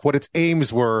itself, what its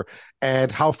aims were,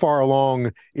 and how far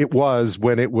along it was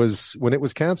when it was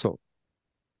canceled.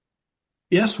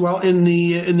 Yes, well, in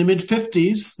the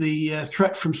mid-50s, the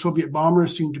threat from Soviet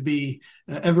bombers seemed to be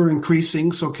ever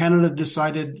increasing. So Canada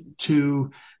decided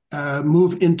to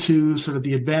move into sort of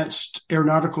the advanced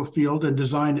aeronautical field and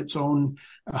design its own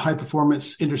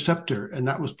high-performance interceptor, and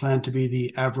that was planned to be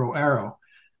the Avro Arrow.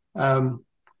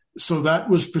 So that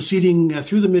was proceeding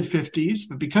through the mid-50s,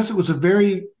 but because it was a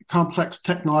very complex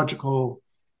technological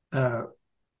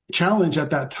challenge at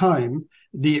that time,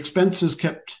 the expenses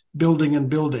kept building and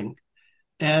building.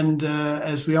 And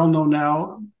as we all know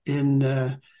now, in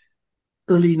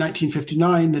early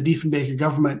 1959, the Diefenbaker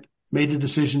government made a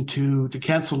decision to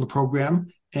cancel the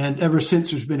program. And ever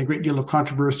since, there's been a great deal of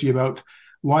controversy about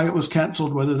why it was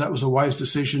canceled, whether that was a wise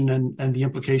decision, and the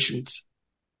implications.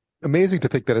 Amazing to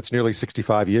think that it's nearly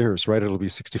 65 years, right? It'll be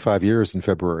 65 years in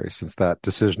February since that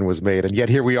decision was made. And yet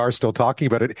here we are still talking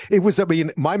about it. It was,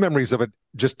 my memories of it,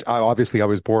 obviously I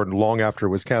was born long after it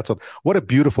was canceled. What a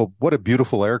beautiful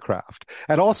aircraft.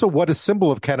 And also what a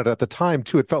symbol of Canada at the time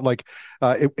too. It felt like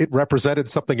it represented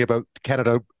something about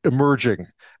Canada emerging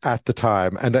at the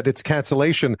time, and that its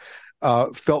cancellation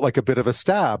felt like a bit of a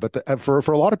stab for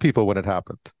a lot of people when it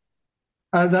happened.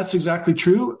 That's exactly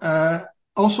true.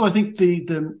 Also, I think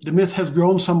the myth has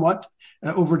grown somewhat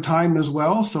over time as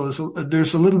well. So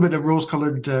there's a little bit of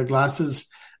rose-colored glasses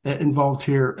involved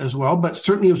here as well. But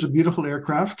certainly, it was a beautiful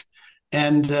aircraft,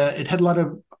 and it had a lot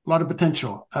of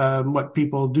potential. What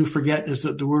people do forget is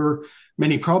that there were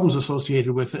many problems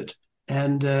associated with it,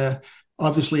 and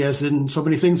obviously, as in so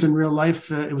many things in real life,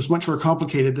 it was much more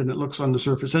complicated than it looks on the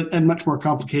surface, and much more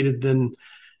complicated than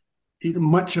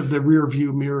much of the rear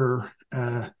view mirror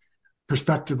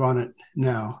perspective on it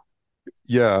now.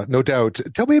 Yeah, no doubt.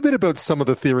 Tell me a bit about some of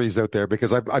the theories out there,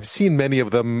 because I've seen many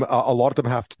of them. A lot of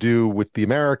them have to do with the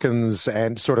Americans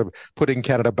and sort of putting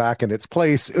Canada back in its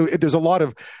place. There's a lot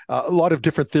of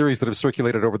different theories that have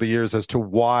circulated over the years as to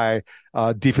why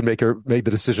Diefenbaker made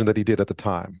the decision that he did at the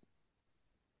time.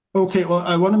 Okay, well,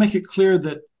 I want to make it clear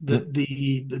that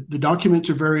the documents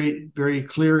are very, very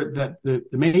clear that the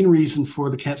main reason for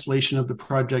the cancellation of the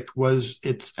project was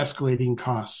its escalating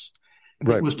costs.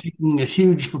 Right. It was taking a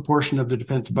huge proportion of the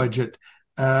defense budget,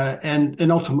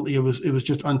 and ultimately it was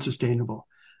just unsustainable.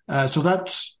 So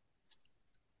that's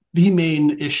the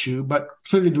main issue, but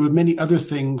clearly there were many other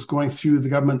things going through the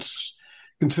government's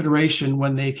consideration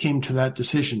when they came to that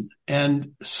decision.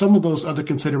 And some of those other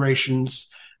considerations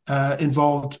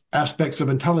involved aspects of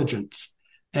intelligence.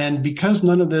 And because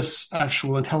none of this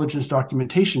actual intelligence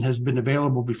documentation has been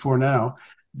available before now,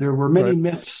 there were many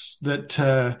myths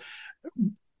that,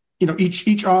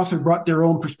 each author brought their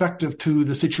own perspective to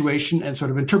the situation and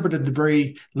sort of interpreted the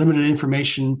very limited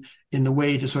information in the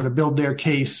way to sort of build their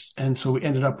case. And so we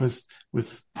ended up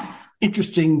with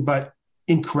interesting but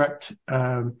incorrect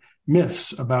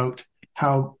myths about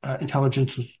how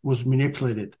intelligence was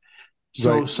manipulated.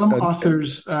 So some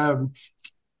authors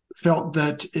felt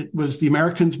that it was the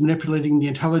Americans manipulating the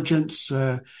intelligence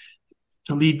to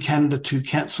lead Canada to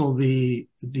cancel the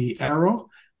Arrow.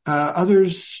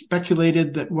 Others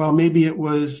speculated that, well, maybe it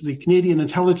was the Canadian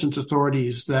intelligence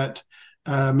authorities that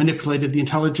manipulated the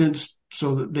intelligence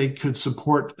so that they could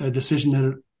support a decision that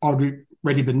had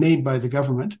already been made by the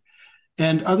government.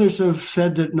 And others have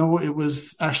said that, no, it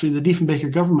was actually the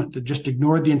Diefenbaker government that just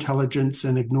ignored the intelligence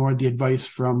and ignored the advice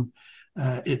from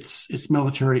its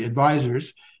military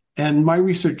advisors. And my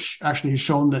research actually has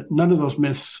shown that none of those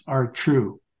myths are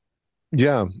true.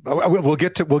 Yeah, we'll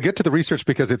get to the research,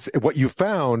 because it's what you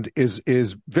found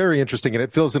is very interesting, and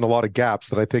it fills in a lot of gaps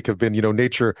that I think have been,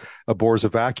 nature abhors a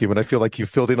vacuum, and I feel like you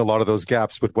filled in a lot of those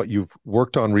gaps with what you've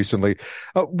worked on recently.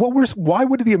 At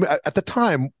the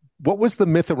time, what was the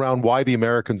myth around why the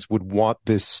Americans would want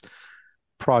this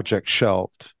project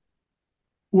shelved?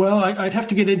 Well, I'd have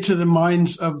to get into the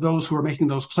minds of those who are making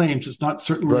those claims. It's not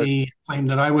certainly a claim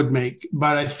that I would make,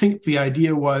 but I think the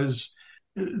idea was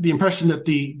the impression that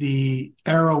the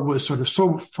Arrow was sort of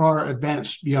so far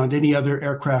advanced beyond any other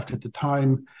aircraft at the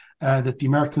time that the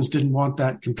Americans didn't want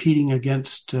that competing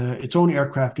against its own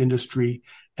aircraft industry,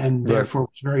 and therefore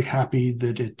was very happy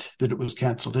that it was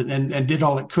canceled and did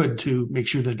all it could to make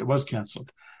sure that it was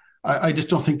canceled. I just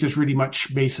don't think there's really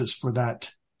much basis for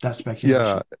that speculation.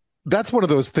 Yeah. That's one of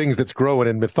those things that's growing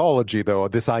in mythology, though,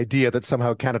 this idea that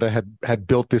somehow Canada had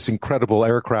built this incredible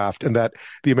aircraft and that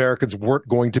the Americans weren't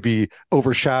going to be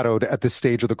overshadowed at this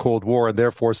stage of the Cold War, and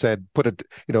therefore said,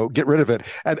 get rid of it.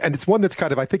 And it's one that's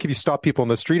kind of, I think if you stop people on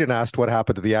the street and asked what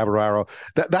happened to the Avro Arrow,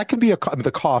 that can be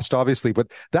the cost, obviously,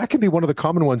 but that can be one of the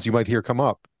common ones you might hear come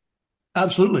up.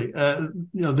 Absolutely.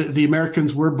 The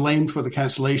Americans were blamed for the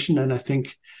cancellation, and I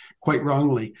think quite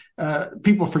wrongly.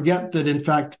 People forget that, in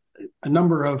fact, a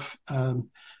number of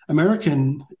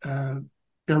American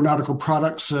aeronautical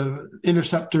products,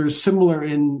 interceptors similar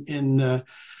in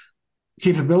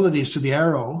capabilities to the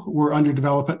Arrow, were under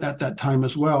development at that time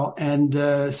as well. And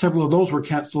several of those were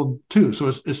canceled too.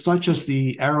 So it's not just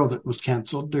the Arrow that was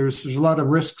canceled. There's a lot of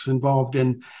risks involved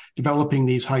in developing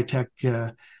these high-tech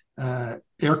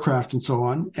aircraft and so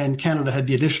on. And Canada had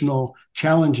the additional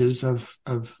challenges of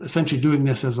essentially doing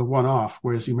this as a one-off,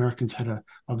 whereas the Americans had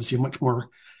obviously a much more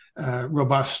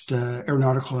robust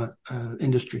aeronautical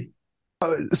industry.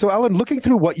 So, Alan, looking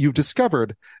through what you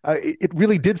discovered, it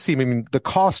really did seem, the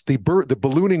cost, the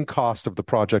ballooning cost of the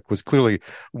project was clearly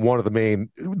one of the main,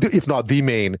 if not the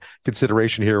main,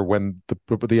 consideration here when the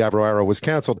Avro Arrow was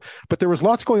canceled. But there was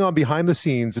lots going on behind the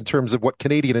scenes in terms of what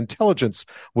Canadian intelligence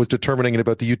was determining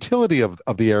about the utility of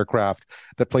the aircraft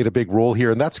that played a big role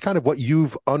here. And that's kind of what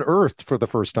you've unearthed for the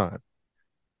first time.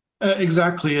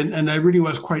 Exactly. And I really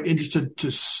was quite interested to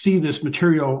see this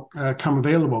material come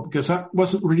available, because that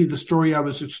wasn't really the story I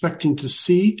was expecting to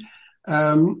see.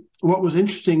 What was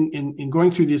interesting in going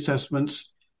through the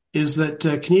assessments is that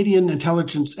Canadian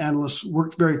intelligence analysts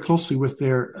worked very closely with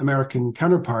their American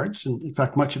counterparts. And in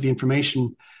fact, much of the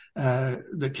information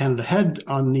that Canada had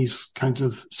on these kinds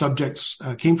of subjects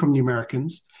came from the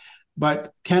Americans.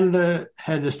 But Canada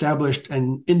had established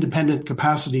an independent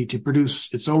capacity to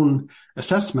produce its own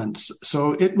assessments.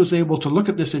 So it was able to look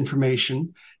at this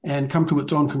information and come to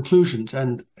its own conclusions.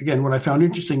 And again, what I found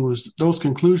interesting was those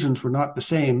conclusions were not the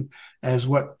same as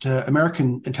what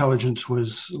American intelligence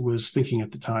was thinking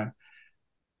at the time.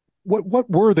 What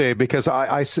were they? Because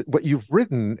what you've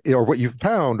written or what you've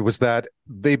found was that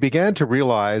they began to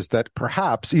realize that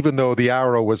perhaps, even though the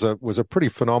Arrow was a pretty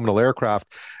phenomenal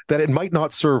aircraft, that it might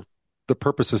not serve the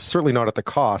purposes, certainly not at the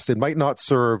cost. It might not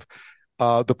serve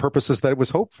the purposes that it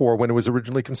was hoped for when it was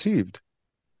originally conceived.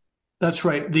 That's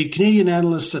right. The Canadian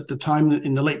analysts at the time,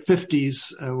 in the late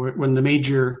 50s, when the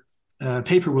major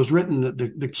paper was written,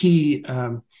 the key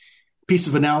piece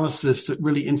of analysis that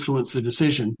really influenced the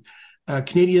decision,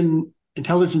 Canadian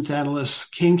intelligence analysts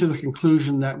came to the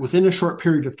conclusion that within a short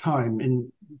period of time,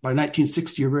 by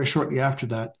 1960 or very shortly after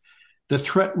that, the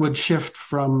threat would shift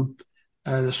from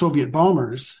the Soviet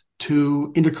bombers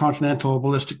to intercontinental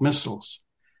ballistic missiles.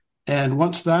 And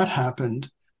once that happened,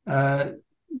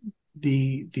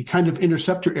 the kind of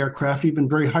interceptor aircraft, even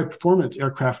very high performance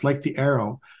aircraft like the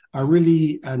Arrow, are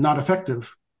really not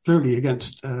effective, clearly,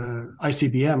 against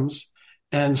ICBMs.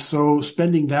 And so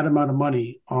spending that amount of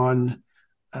money on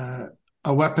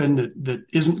a weapon that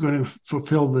isn't going to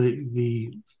fulfill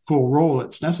the full role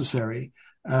that's necessary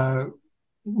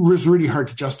was really hard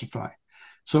to justify.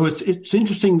 So it's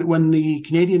interesting that when the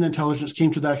Canadian intelligence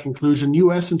came to that conclusion,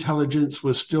 U.S. intelligence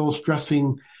was still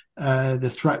stressing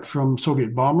the threat from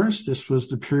Soviet bombers. This was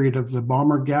the period of the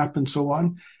bomber gap and so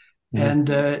on.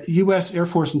 Mm-hmm. And U.S. Air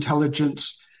Force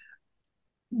intelligence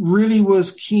really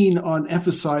was keen on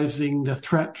emphasizing the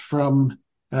threat from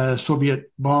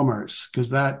Soviet bombers, because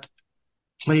that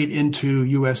played into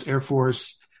U.S. Air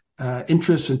Force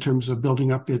interests in terms of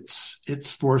building up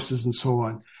its forces and so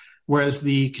on. Whereas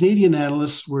the Canadian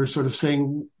analysts were sort of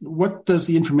saying, what does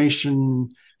the information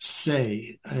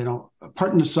say?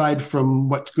 Apart and aside from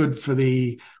what's good for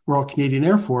the Royal Canadian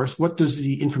Air Force, what does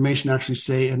the information actually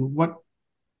say, and what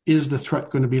is the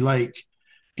threat going to be like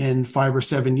in 5 or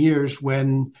 7 years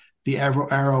when the Avro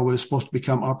Arrow is supposed to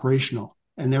become operational?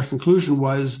 And their conclusion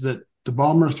was that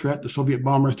the Soviet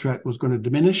bomber threat, was going to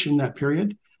diminish in that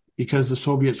period because the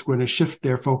Soviets were going to shift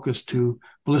their focus to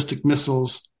ballistic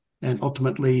missiles, and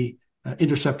ultimately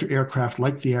interceptor aircraft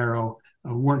like the Arrow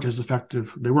weren't as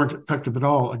effective. They weren't effective at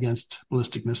all against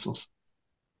ballistic missiles.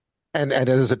 And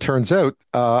as it turns out,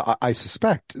 I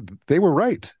suspect they were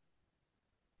right.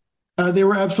 They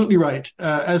were absolutely right.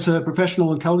 As a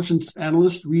professional intelligence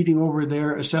analyst reading over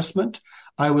their assessment,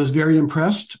 I was very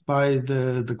impressed by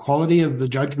the quality of the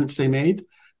judgments they made.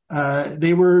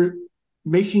 They were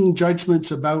making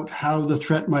judgments about how the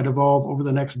threat might evolve over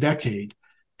the next decade.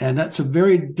 And that's a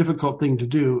very difficult thing to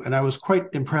do. And I was quite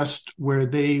impressed where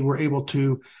they were able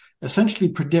to essentially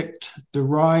predict the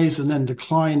rise and then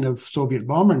decline of Soviet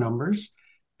bomber numbers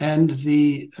and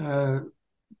the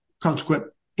consequent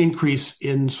increase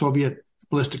in Soviet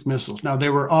ballistic missiles. Now, they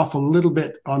were off a little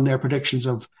bit on their predictions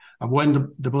of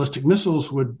when the ballistic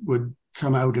missiles would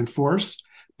come out in force,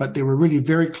 but they were really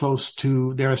very close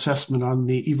to their assessment on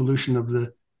the evolution of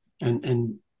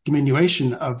and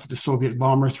diminution of the Soviet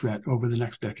bomber threat over the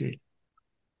next decade.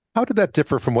 How did that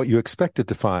differ from what you expected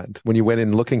to find when you went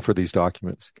in looking for these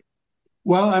documents?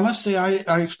 Well, I must say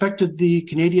I expected the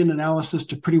Canadian analysis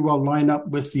to pretty well line up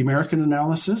with the American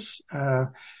analysis.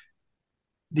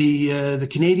 The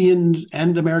Canadians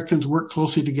and Americans worked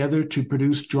closely together to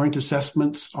produce joint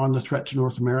assessments on the threat to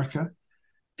North America.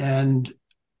 And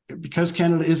because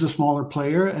Canada is a smaller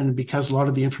player and because a lot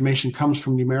of the information comes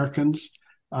from the Americans,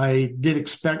 I did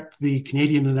expect the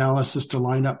Canadian analysis to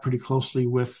line up pretty closely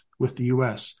with the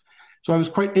U.S. So I was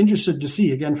quite interested to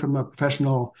see, again, from a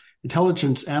professional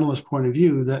intelligence analyst point of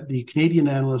view, that the Canadian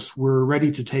analysts were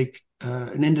ready to take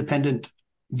an independent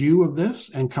view of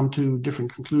this and come to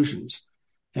different conclusions.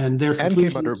 And their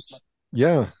conclusions...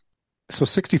 So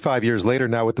 65 years later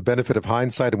now, with the benefit of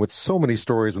hindsight and with so many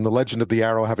stories and the legend of the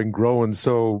Arrow having grown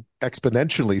so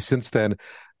exponentially since then,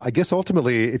 I guess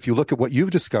ultimately, if you look at what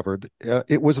you've discovered,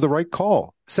 it was the right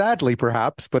call. Sadly,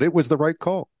 perhaps, but it was the right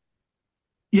call.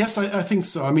 Yes, I think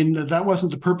so. I mean, that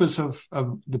wasn't the purpose of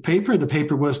the paper. The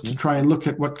paper was to try and look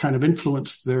at what kind of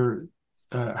influence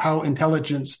how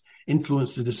intelligence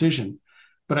influenced the decision.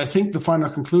 But I think the final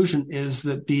conclusion is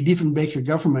that the Diefenbaker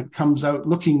government comes out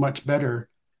looking much better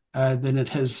than it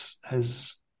has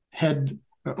had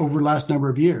over the last number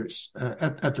of years.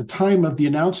 At the time of the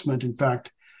announcement, in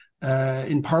fact,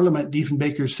 in Parliament,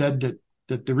 Diefenbaker said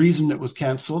that the reason it was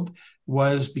cancelled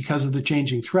was because of the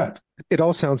changing threat. It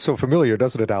all sounds so familiar,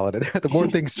 doesn't it, Alan? The more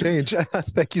things change.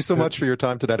 Thank you so much for your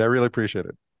time tonight. I really appreciate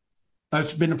it.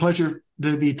 It's been a pleasure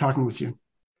to be talking with you.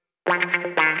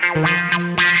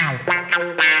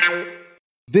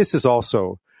 This is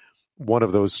also one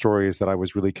of those stories that I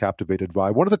was really captivated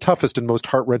by. One of the toughest and most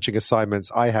heart-wrenching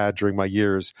assignments I had during my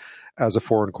years as a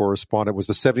foreign correspondent was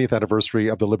the 70th anniversary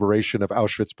of the liberation of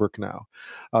Auschwitz-Birkenau.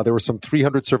 There were some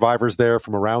 300 survivors there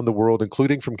from around the world,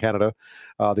 including from Canada.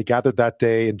 They gathered that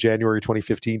day in January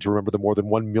 2015 to remember the more than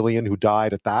 1 million who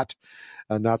died at that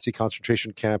Nazi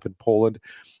concentration camp in Poland.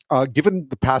 Given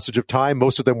the passage of time,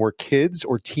 most of them were kids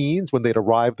or teens when they'd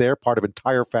arrived there, part of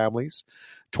entire families,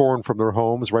 torn from their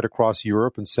homes right across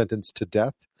Europe and sentenced to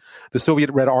death. The Soviet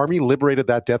Red Army liberated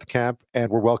that death camp and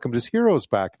were welcomed as heroes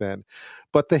back then.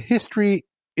 But the history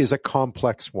is a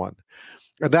complex one.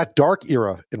 And that dark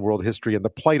era in world history and the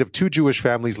plight of two Jewish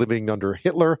families living under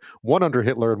Hitler, one under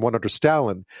Hitler and one under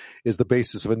Stalin, is the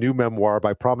basis of a new memoir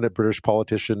by prominent British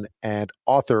politician and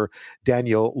author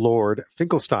Daniel Lord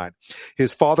Finklestein.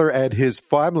 His father and his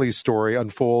family story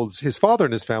unfolds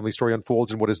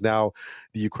in what is now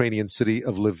the Ukrainian city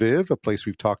of Lviv, a place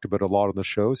we've talked about a lot on the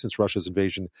show since Russia's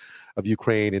invasion of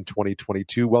Ukraine in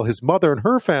 2022. Well, his mother and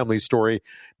her family story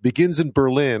begins in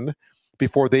Berlin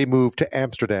before they moved to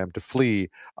Amsterdam to flee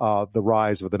the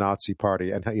rise of the Nazi Party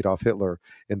and Adolf Hitler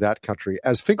in that country.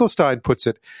 As Finklestein puts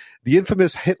it, the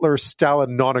infamous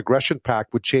Hitler-Stalin non-aggression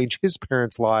pact would change his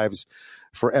parents' lives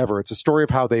forever. It's a story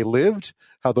of how they lived,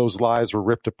 how those lives were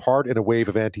ripped apart in a wave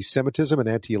of anti-Semitism and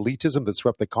anti-elitism that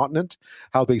swept the continent,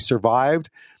 how they survived,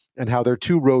 and how their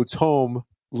two roads home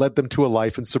led them to a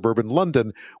life in suburban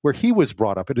London where he was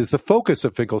brought up. It is the focus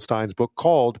of Finkelstein's book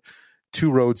called Two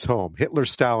Roads Home, Hitler,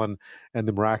 Stalin, and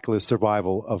the Miraculous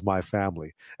Survival of My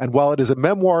Family. And while it is a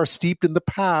memoir steeped in the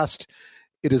past,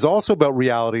 it is also about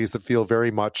realities that feel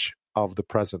very much of the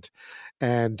present.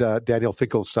 And Daniel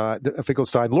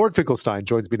Finklestein, Lord Finklestein,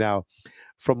 joins me now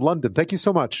from London. Thank you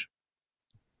so much.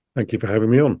 Thank you for having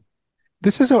me on.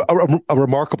 This is a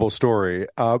remarkable story.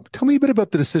 Tell me a bit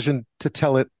about the decision to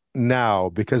tell it now,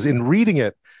 because in reading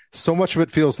it, so much of it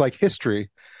feels like history.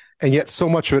 And yet so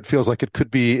much of it feels like it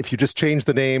could be, if you just change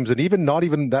the names and even not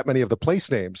even that many of the place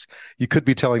names, you could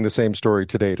be telling the same story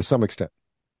today to some extent.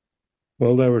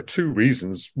 Well, there are two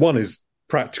reasons. One is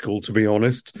practical, to be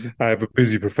honest. I have a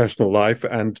busy professional life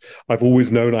and I've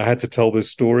always known I had to tell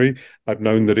this story. I've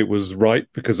known that it was right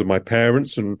because of my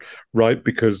parents and right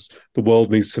because the world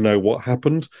needs to know what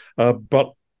happened.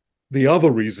 But the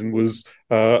other reason was,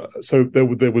 so there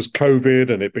was COVID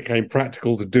and it became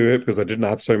practical to do it because I didn't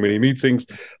have so many meetings.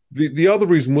 The other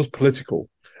reason was political.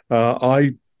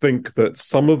 I think that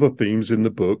some of the themes in the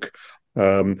book,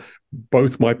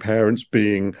 both my parents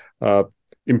being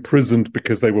imprisoned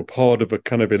because they were part of a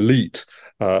kind of elite,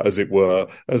 as it were,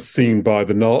 as seen by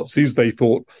the Nazis. They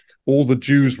thought all the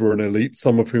Jews were an elite,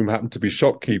 some of whom happened to be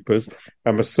shopkeepers,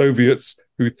 and the Soviets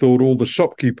who thought all the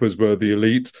shopkeepers were the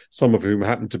elite, some of whom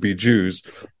happened to be Jews.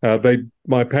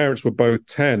 My parents were both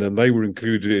 10 and they were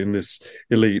included in this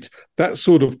elite. That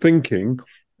sort of thinking,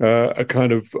 a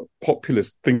kind of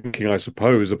populist thinking, I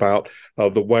suppose, about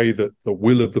the way that the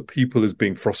will of the people is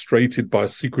being frustrated by a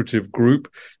secretive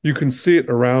group. You can see it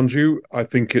around you. I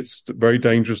think it's very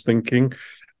dangerous thinking.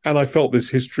 And I felt this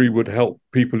history would help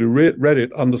people who read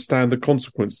it understand the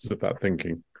consequences of that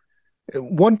thinking.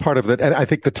 One part of it, and I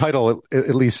think the title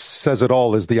at least says it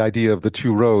all, is the idea of the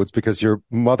two roads, because your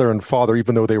mother and father,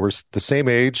 even though they were the same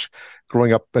age,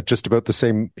 growing up at just about the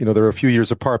same, they're a few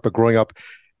years apart, but growing up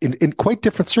in quite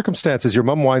different circumstances. Your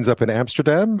mom winds up in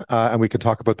Amsterdam, and we can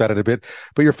talk about that in a bit,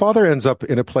 but your father ends up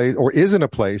in a place, or is in a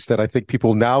place that I think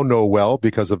people now know well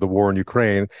because of the war in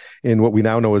Ukraine, in what we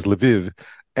now know as Lviv.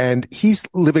 And he's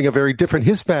living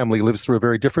his family lives through a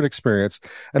very different experience,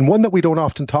 and one that we don't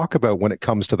often talk about when it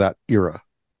comes to that era.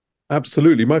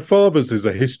 Absolutely. My father's is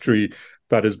a history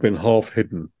that has been half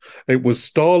hidden. It was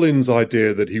Stalin's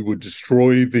idea that he would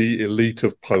destroy the elite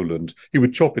of Poland. He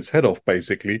would chop its head off,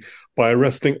 basically, by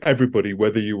arresting everybody,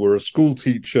 whether you were a school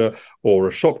teacher or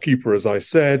a shopkeeper, as I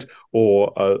said,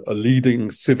 or a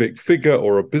leading civic figure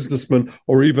or a businessman,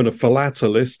 or even a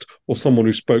philatelist or someone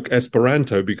who spoke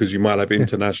Esperanto, because you might have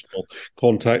international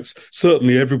contacts.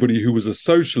 Certainly everybody who was a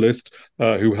socialist,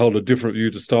 who held a different view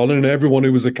to Stalin, and everyone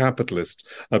who was a capitalist,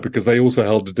 because they also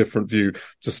held a different view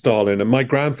to Stalin. And my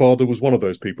grandfather was one of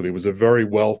those people. He was a very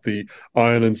wealthy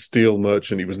iron and steel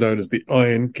merchant. He was known as the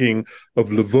Iron King of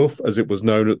Lviv, as it was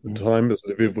known at the time, as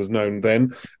Lviv was known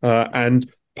then.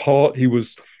 He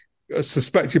was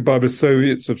suspected by the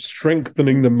Soviets of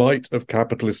strengthening the might of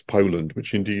capitalist Poland,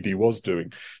 which indeed he was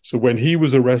doing. So when he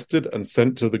was arrested and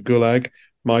sent to the Gulag,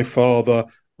 my father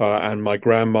and my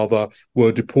grandmother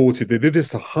were deported. They did this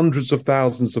to hundreds of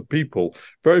thousands of people.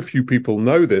 Very few people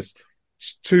know this,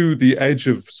 to the edge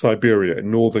of Siberia in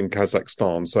northern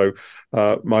Kazakhstan. So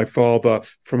my father,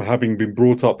 from having been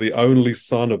brought up the only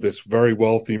son of this very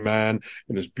wealthy man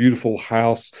in this beautiful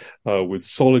house with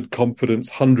solid confidence,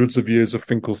 hundreds of years of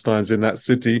Finkelsteins in that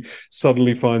city,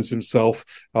 suddenly finds himself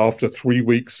after 3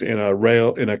 weeks in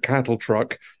a cattle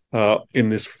truck in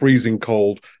this freezing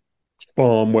cold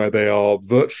farm where they are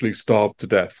virtually starved to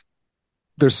death.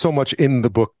 There's so much in the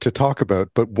book to talk about,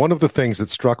 but one of the things that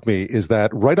struck me is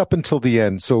that right up until the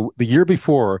end, so the year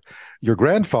before, your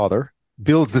grandfather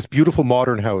builds this beautiful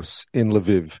modern house in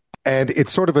Lviv, and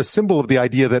it's sort of a symbol of the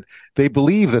idea that they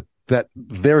believe that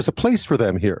there's a place for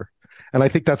them here. And I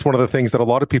think that's one of the things that a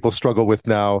lot of people struggle with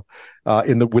now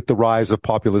with the rise of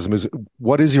populism is,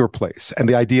 what is your place? And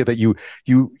the idea that you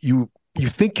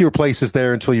think your place is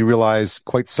there until you realize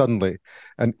quite suddenly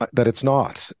and that it's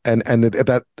not. And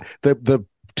that the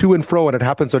to and fro, and it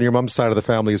happens on your mom's side of the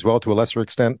family as well, to a lesser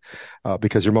extent,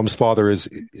 because your mom's father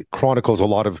chronicles a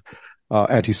lot of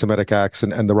anti-Semitic acts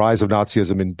and the rise of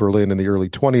Nazism in Berlin in the early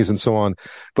 1920s and so on.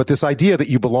 But this idea that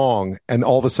you belong, and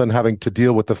all of a sudden having to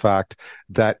deal with the fact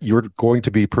that you're going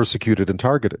to be persecuted and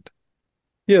targeted.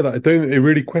 Yeah, it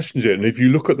really questions it. And if you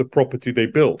look at the property they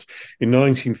built, in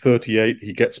 1938,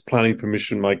 he gets planning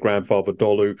permission, my grandfather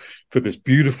Dolu, for this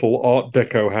beautiful Art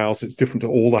Deco house. It's different to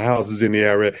all the houses in the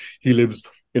area. He lives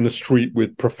in a street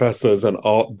with professors and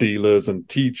art dealers and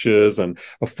teachers and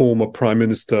a former prime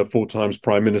minister, 4 times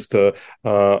prime minister,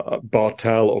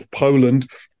 Bartel of Poland.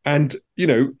 And,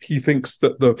 he thinks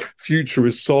that the future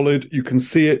is solid. You can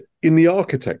see it in the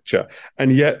architecture.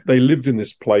 And yet they lived in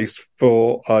this place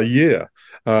for a year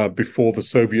before the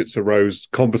Soviets arose,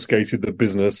 confiscated the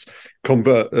business,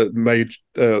 got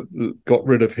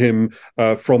rid of him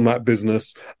from that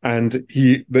business, and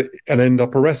end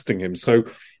up arresting him. So,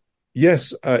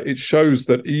 yes, it shows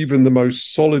that even the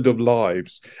most solid of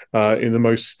lives, in the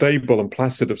most stable and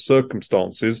placid of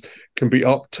circumstances, can be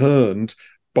upturned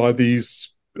by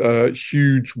these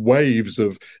huge waves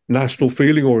of national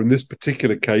feeling, or in this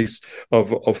particular case,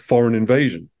 of foreign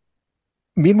invasion.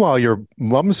 Meanwhile, your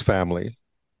mum's family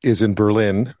is in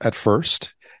Berlin at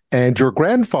first, and your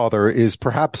grandfather is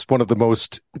perhaps one of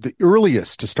the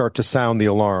earliest to start to sound the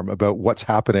alarm about what's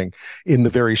happening in the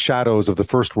very shadows of the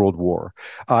First World War.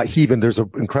 There's an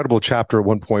incredible chapter at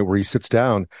one point where he sits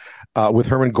down with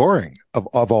Hermann Göring,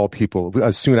 of all people,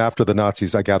 soon after the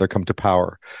Nazis, I gather, come to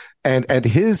power. And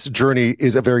his journey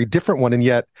is a very different one, and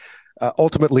yet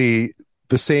ultimately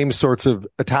the same sorts of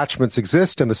attachments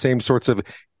exist, and the same sorts of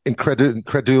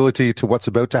incredulity to what's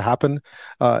about to happen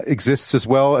exists as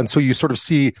well. And so you sort of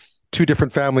see two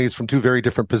different families from two very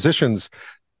different positions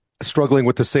struggling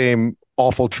with the same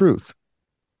awful truth.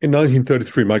 In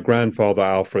 1933, my grandfather,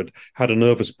 Alfred, had a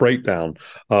nervous breakdown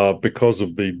because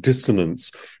of the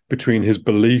dissonance between his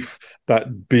belief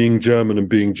that being German and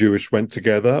being Jewish went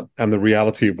together and the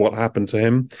reality of what happened to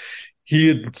him. He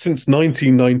had, since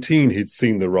 1919, he'd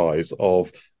seen the rise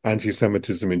of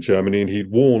anti-Semitism in Germany, and he'd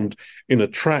warned in a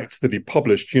tract that he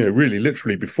published, really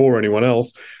literally before anyone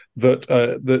else, that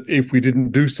if we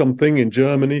didn't do something in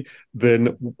Germany,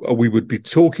 then we would be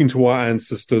talking to our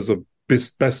ancestors of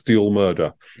bestial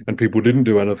murder, and people didn't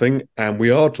do anything. And we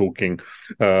are talking,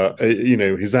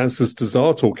 his ancestors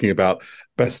are talking about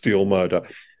bestial murder.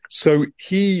 So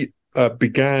he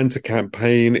began to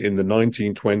campaign in the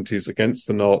 1920s against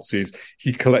the Nazis.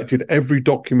 He collected every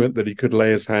document that he could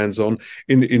lay his hands on.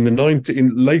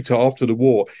 Later, after the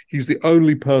war, he's the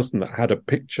only person that had a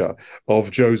picture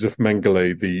of Joseph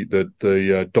Mengele,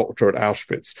 the doctor at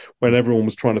Auschwitz, when everyone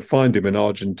was trying to find him in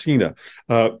Argentina.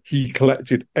 He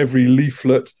collected every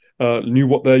leaflet, knew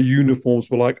what their uniforms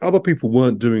were like. Other people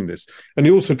weren't doing this. And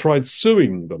he also tried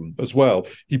suing them as well.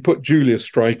 He put Julius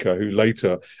Streicher, who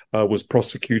later was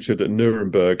prosecuted at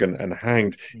Nuremberg and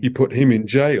hanged, he put him in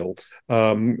jail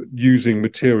using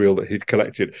material that he'd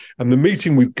collected. And the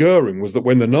meeting with Goering was that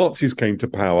when the Nazis came to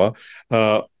power,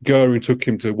 Goering took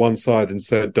him to one side and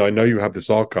said, I know you have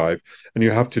this archive and you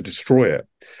have to destroy it.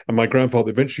 And my grandfather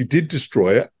eventually did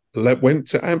destroy it, went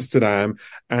to Amsterdam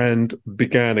and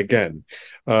began again.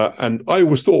 And I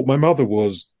always thought my mother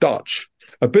was Dutch,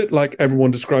 a bit like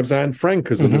everyone describes Anne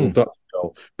Frank as a little Dutch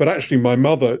girl. But actually my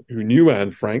mother, who knew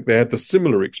Anne Frank, they had the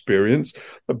similar experience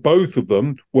that both of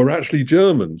them were actually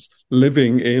Germans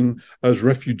living as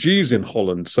refugees in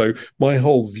Holland. So my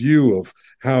whole view of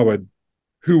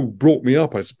who brought me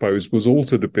up, I suppose, was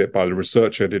altered a bit by the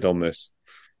research I did on this.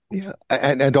 Yeah,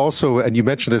 and also, and you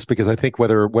mentioned this because I think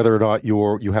whether or not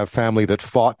you have family that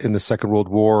fought in the Second World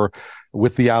War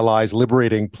with the Allies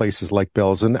liberating places like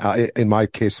Belsen. In my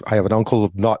case, I have an uncle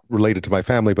not related to my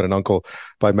family, but an uncle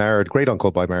by marriage, great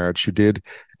uncle by marriage, who did.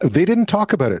 They didn't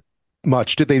talk about it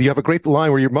much, did they? You have a great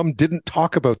line where your mom didn't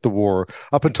talk about the war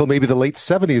up until maybe the late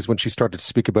 70s when she started to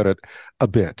speak about it a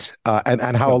bit,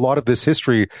 and how a lot of this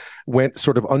history went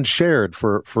sort of unshared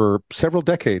for several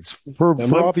decades for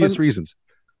obvious reasons.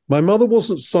 My mother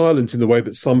wasn't silent in the way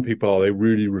that some people are. They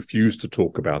really refused to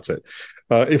talk about it.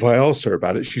 If I asked her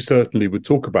about it, she certainly would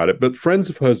talk about it. But friends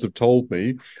of hers have told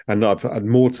me, and I've had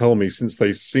more tell me since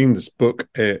they've seen this book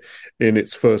in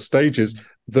its first stages,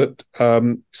 that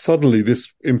suddenly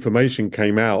this information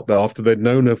came out that after they'd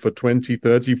known her for 20,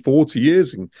 30, 40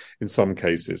 years in some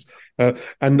cases.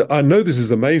 And I know this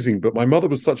is amazing, but my mother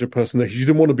was such a person that she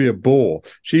didn't want to be a bore.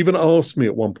 She even asked me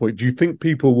at one point, do you think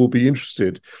people will be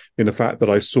interested in the fact that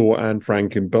I saw Anne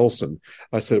Frank in Belsen?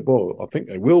 I said, well, I think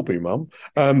they will be, Mum.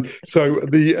 So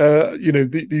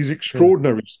these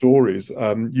extraordinary stories,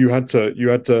 you had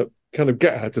to kind of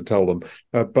get her to tell them,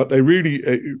 but it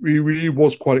really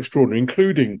was quite extraordinary,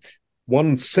 including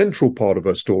one central part of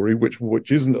her story, which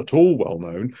isn't at all well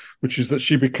known, which is that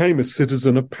she became a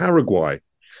citizen of Paraguay.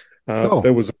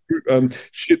 There was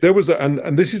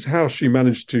and this is how she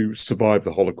managed to survive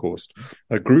the Holocaust.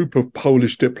 A group of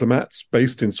Polish diplomats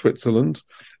based in Switzerland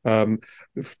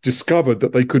discovered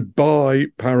that they could buy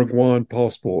Paraguayan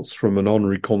passports from an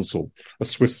honorary consul, a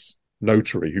Swiss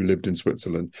notary who lived in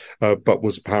Switzerland, but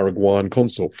was a Paraguayan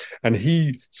consul. And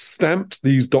he stamped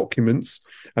these documents,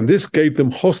 and this gave them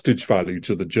hostage value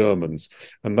to the Germans.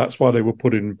 And that's why they were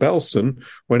put in Belsen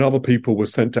when other people were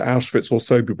sent to Auschwitz or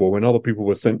Sobibor, when other people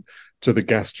were sent to the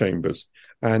gas chambers.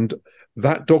 And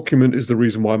that document is the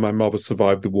reason why my mother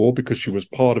survived the war, because she was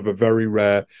part of a very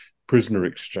rare prisoner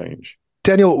exchange.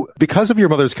 Daniel, because of your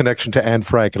mother's connection to Anne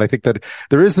Frank, and I think that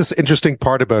there is this interesting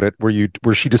part about it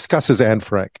where she discusses Anne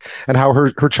Frank and how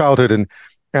her childhood in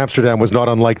Amsterdam was not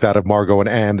unlike that of Margot and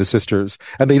Anne, the sisters.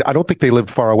 And I don't think they lived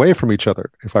far away from each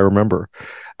other, if I remember.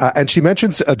 And she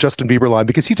mentions a Justin Bieber line,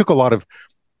 because he took a lot of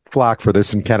flack for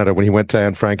this in Canada when he went to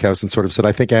Anne Frank House and sort of said,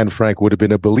 I think Anne Frank would have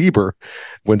been a believer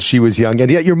when she was young.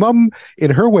 And yet your mum, in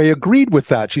her way, agreed with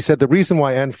that. She said the reason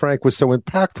why Anne Frank was so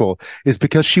impactful is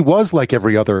because she was like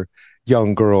every other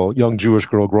young Jewish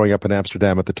girl growing up in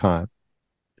Amsterdam at the time.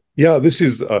 Yeah, this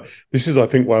is I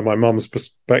think why my mum's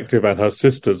perspective and her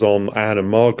sisters on Anne and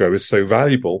Margot is so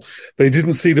valuable. They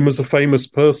didn't see them as a famous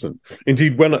person.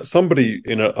 Indeed, when somebody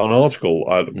in an article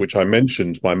which I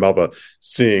mentioned, my mother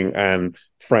seeing Anne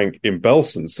Frank in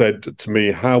Belsen, said to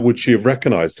me, how would she have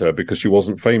recognized her because she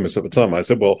wasn't famous at the time? I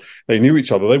said, well, they knew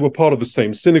each other. They were part of the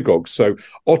same synagogue. So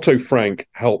Otto Frank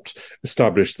helped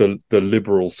establish the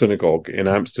liberal synagogue in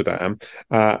Amsterdam,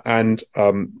 and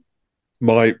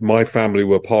my family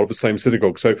were part of the same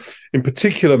synagogue. So in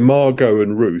particular, Margot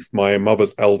and Ruth, my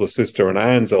mother's elder sister and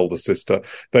Anne's elder sister,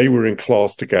 they were in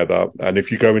class together. And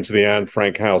if you go into the Anne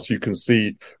Frank house, you can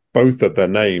see both of their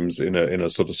names in a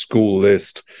sort of school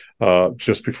list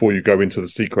just before you go into the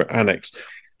secret annex.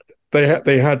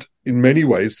 They had in many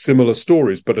ways similar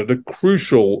stories, but at a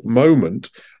crucial moment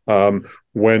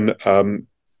when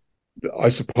I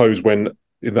suppose when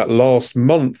in that last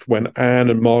month when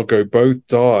Anne and Margot both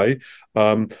die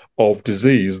of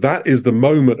disease, that is the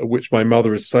moment at which my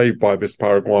mother is saved by this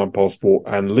Paraguayan passport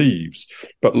and leaves.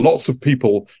 But lots of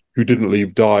people who didn't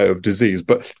leave die of disease.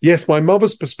 But yes, my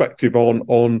mother's perspective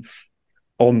on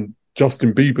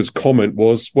Justin Bieber's comment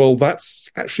was, well, that's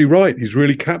actually right. He's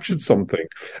really captured something.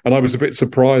 And I was a bit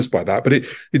surprised by that.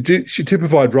 But she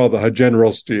typified rather her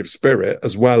generosity of spirit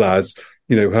as well as,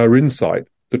 her insight.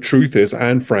 The truth is,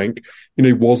 Anne Frank,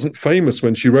 wasn't famous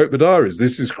when she wrote the diaries.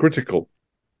 This is critical.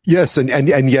 Yes, and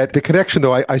yet the connection,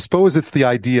 though, I suppose it's the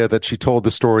idea that she told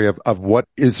the story of what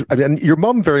is, and your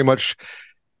mum very much,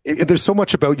 there's so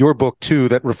much about your book, too,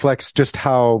 that reflects just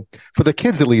how, for the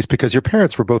kids at least, because your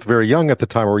parents were both very young at the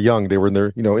time, or young, they were in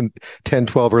their, in 10,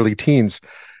 12, early teens,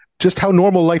 just how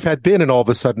normal life had been, and all of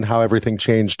a sudden how everything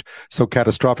changed so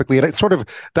catastrophically. And it's sort of,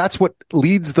 that's what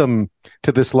leads them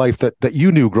to this life that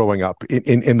you knew growing up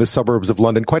in the suburbs of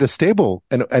London, quite a stable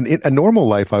and a normal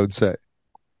life, I would say.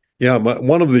 Yeah,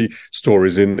 one of the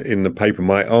stories in the paper,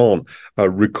 my aunt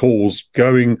recalls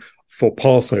going for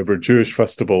Passover, a Jewish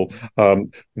festival.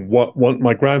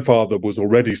 My grandfather was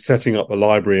already setting up the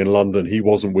library in London. He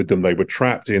wasn't with them. They were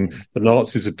trapped in, the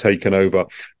Nazis had taken over.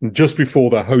 And just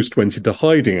before their host went into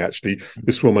hiding, actually,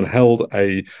 this woman held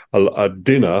a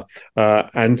dinner,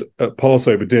 and a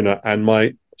Passover dinner, and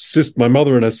my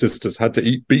mother and her sisters had to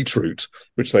eat beetroot,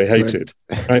 which they hated.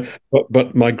 Right?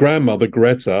 But my grandmother,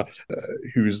 Greta,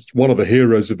 who's one of the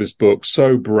heroes of this book,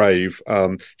 so brave,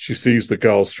 she sees the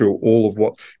girls through all of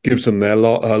what gives them her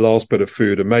last bit of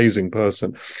food, amazing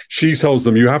person. She tells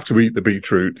them, you have to eat the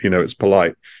beetroot, it's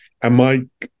polite. And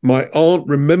my aunt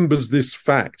remembers this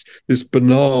fact, this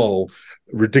banal,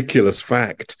 ridiculous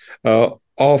fact,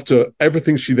 after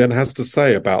everything she then has to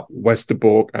say about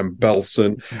Westerbork and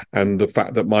Belsen and the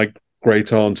fact that my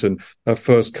great aunt and her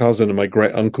first cousin and my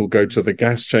great uncle go to the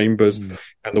gas chambers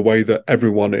and the way that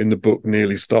everyone in the book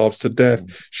nearly starves to death,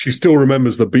 she still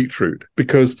remembers the beetroot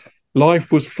because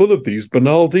life was full of these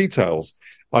banal details.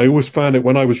 I always found it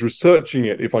when I was researching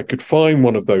it, if I could find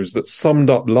one of those that summed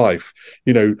up life,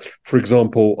 for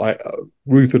example,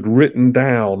 Ruth had written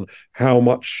down how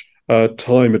much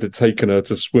time it had taken her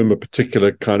to swim a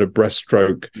particular kind of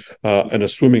breaststroke in a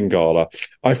swimming gala.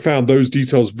 I found those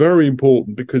details very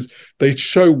important because they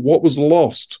show what was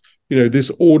lost.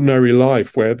 This ordinary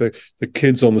life where the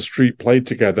kids on the street played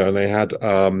together, and they had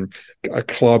a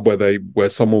club where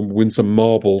someone would win some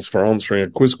marbles for answering a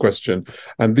quiz question.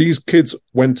 And these kids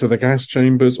went to the gas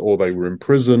chambers, or they were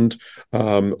imprisoned,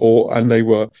 and they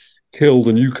were killed.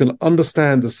 And you can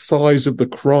understand the size of the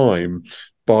crime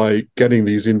by getting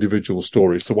these individual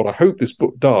stories. So what I hope this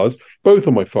book does, both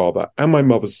on my father and my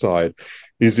mother's side,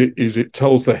 is it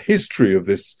tells the history of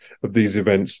these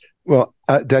events. Well,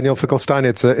 Daniel Finklestein,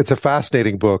 it's a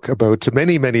fascinating book about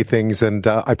many, many things, and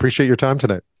I appreciate your time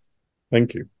tonight.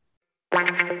 Thank you. One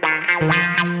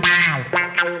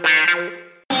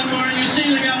more, you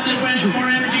sailing out this way, more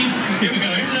energy. Here we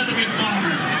go. Here's another big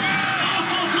bomber. Oh,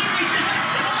 look at that!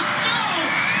 Oh, no!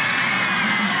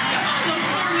 Oh, those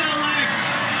poor little legs.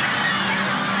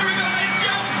 Here we go, nice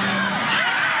jump.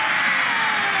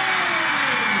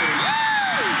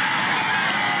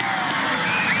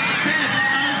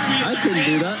 I couldn't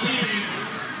do that.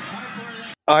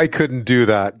 I couldn't do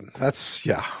that. That's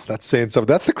saying something.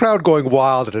 That's the crowd going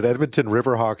wild at an Edmonton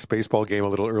Riverhawks baseball game a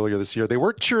little earlier this year. They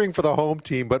weren't cheering for the home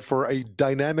team, but for a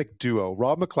dynamic duo,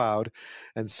 Rob McLeod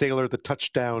and Sailor the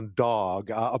touchdown dog,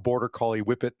 a border collie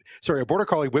whippet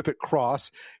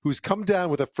cross, who's come down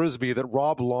with a frisbee that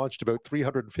Rob launched about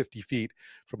 350 feet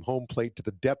from home plate to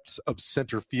the depths of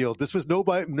center field. This was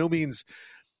by no means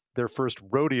their first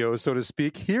rodeo, so to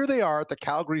speak. Here they are at a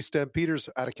Calgary Stampeders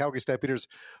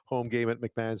home game at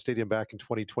McMahon Stadium back in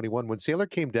 2021 when Sailor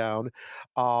came down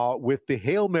with the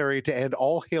Hail Mary to end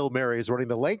all Hail Marys, running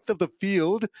the length of the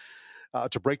field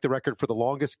to break the record for the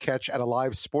longest catch at a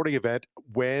live sporting event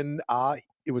when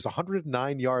it was a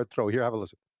 109-yard throw. Here, have a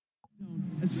listen.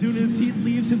 As soon as he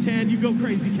leaves his hand, you go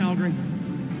crazy, Calgary.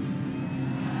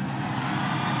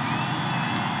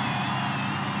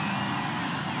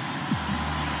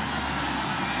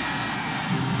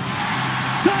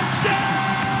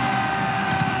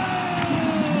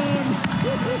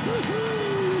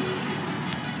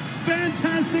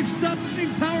 Fantastic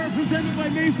stunning power presented by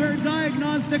Mayfair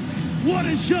Diagnostics. What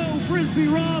a show, Frisbee,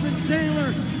 Rob, and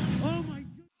Sailor. Oh my God.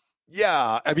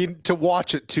 Yeah, I mean, to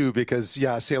watch it too, because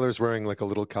Sailor's wearing like a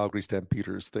little Calgary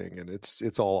Stampeders thing, and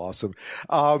it's all awesome.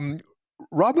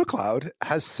 Rob McLeod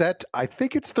has set, I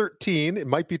think it's 13, it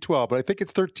might be 12, but I think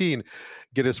it's 13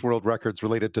 Guinness World Records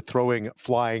related to throwing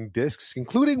flying discs,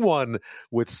 including one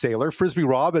with Sailor. Frisbee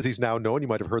Rob, as he's now known, you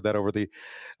might have heard that over the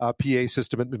PA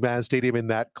system at McMahon Stadium in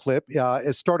that clip,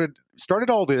 has started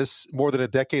all this more than a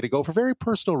decade ago for very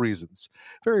personal reasons,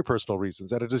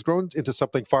 and it has grown into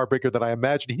something far bigger than I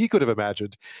imagined he could have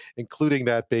imagined, including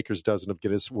that baker's dozen of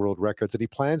Guinness World Records, and he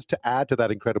plans to add to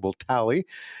that incredible tally.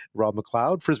 Rob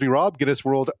McLeod, Frisbee Rob, Guinness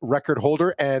World Record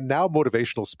holder, and now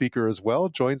motivational speaker as well,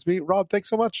 joins me. Rob, thanks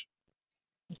so much.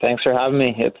 Thanks for having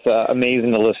me. It's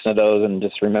amazing to listen to those and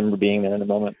just remember being there in a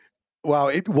moment.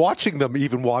 Wow, watching them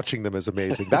is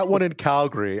amazing. That one in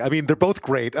Calgary, I mean, they're both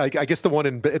great. I guess the one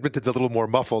in Edmonton's a little more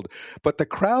muffled, but the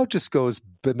crowd just goes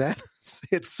bananas.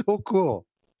 It's so cool.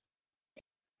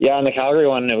 Yeah, and the Calgary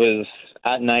one, it was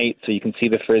at night, so you can see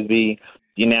the Frisbee.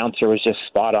 The announcer was just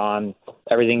spot on.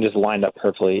 Everything just lined up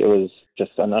perfectly. It was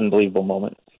just an unbelievable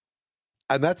moment.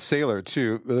 And that's Sailor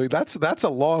too. That's a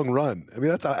long run. I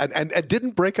mean, and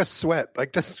didn't break a sweat.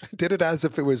 Like, just did it as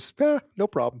if it was no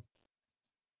problem.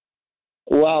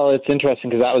 Well, it's interesting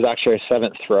because that was actually our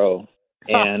seventh throw,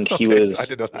 and okay, he was I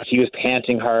didn't know that. He was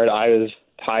panting hard. I was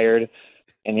tired,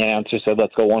 and the announcer said,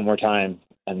 "Let's go one more time,"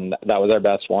 and that was our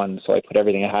best one. So I put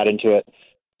everything I had into it.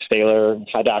 Sailor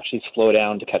had to actually slow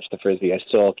down to catch the Frisbee. I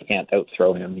still can't out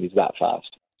throw him. He's that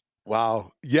fast.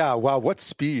 Wow. Yeah. Wow. What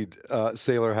speed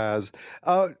Sailor has.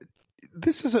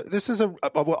 This is a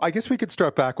well, I guess we could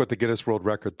start back with the Guinness World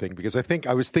Record thing, because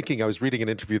I was reading an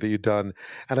interview that you'd done,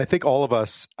 and I think all of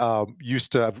us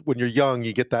used to, when you're young,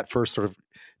 you get that first sort of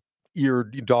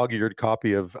dog-eared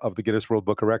copy of the Guinness World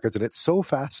Book of Records, and it's so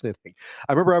fascinating.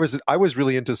 I remember I was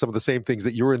really into some of the same things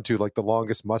that you were into, like the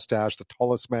longest mustache, the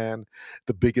tallest man,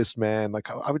 the biggest man. Like,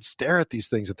 I would stare at these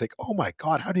things and think, oh my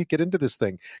God, how do you get into this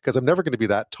thing? Because I'm never going to be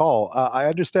that tall. I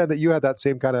understand that you had that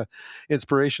same kind of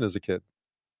inspiration as a kid.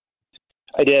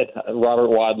 I did. Robert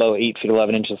Wadlow, 8 feet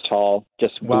 11 inches tall,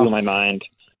 just blew my mind.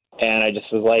 And I just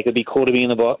was like, it'd be cool to be in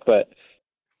the book. But,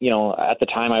 you know, at the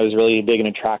time I was really big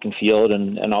into track and field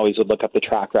and always would look up the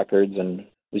track records and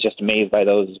was just amazed by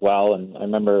those as well. And I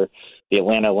remember the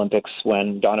Atlanta Olympics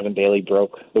when Donovan Bailey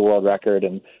broke the world record.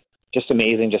 And just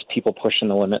amazing, just people pushing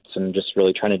the limits and just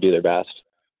really trying to do their best.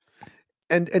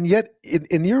 And yet,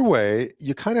 in your way,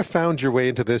 you kind of found your way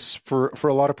into this for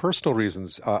a lot of personal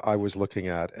reasons. I was looking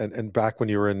at, and back when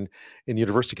you were in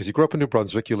university, because you grew up in New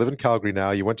Brunswick, you live in Calgary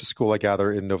now. You went to school, I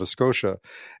gather, in Nova Scotia,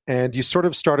 and you sort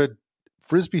of started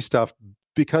Frisbee stuff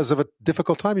because of a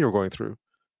difficult time you were going through.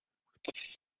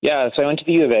 Yeah, so I went to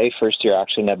the U of A first year,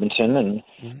 actually, in Edmonton, and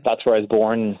that's where I was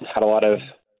born. Had a lot of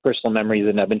personal memories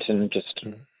in Edmonton. Just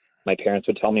my parents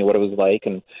would tell me what it was like,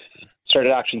 and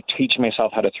started actually teaching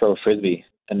myself how to throw a Frisbee.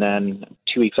 And then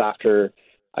 2 weeks after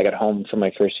I got home from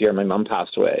my first year, my mom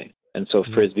passed away. And so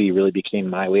Frisbee really became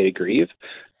my way to grieve.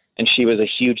 And she was a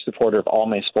huge supporter of all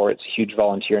my sports, huge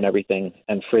volunteer and everything.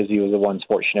 And Frisbee was the one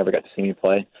sport she never got to see me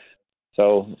play.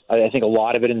 So I think a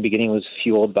lot of it in the beginning was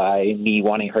fueled by me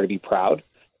wanting her to be proud.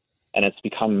 And it's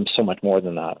become so much more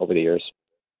than that over the years.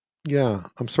 Yeah,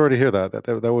 I'm sorry to hear that.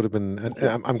 That would have been.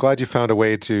 And I'm glad you found a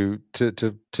way to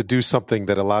do something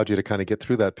that allowed you to kind of get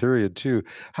through that period too.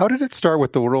 How did it start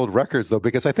with the world records though?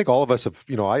 Because I think all of us have.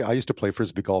 I used to play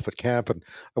Frisbee golf at camp, and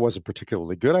I wasn't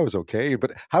particularly good. I was okay,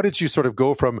 but how did you sort of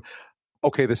go from,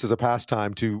 okay, this is a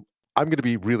pastime, to I'm going to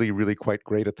be really, really quite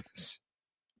great at this?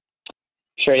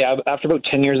 Sure. Yeah. After about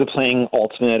 10 years of playing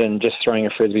ultimate and just throwing a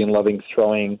Frisbee and loving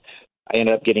throwing, I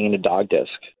ended up getting into dog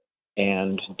disc.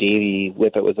 And Davey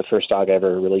Whippet was the first dog I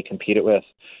ever really competed with.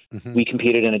 Mm-hmm. We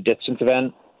competed in a distance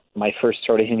event. My first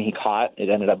throw to him, he caught. It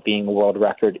ended up being a world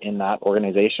record in that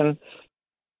organization.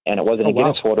 And it wasn't a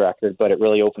Guinness World Record, but it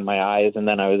really opened my eyes. And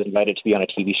then I was invited to be on a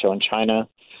TV show in China.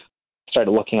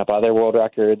 Started looking up other world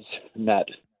records, met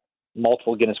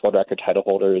multiple Guinness World Record title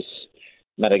holders,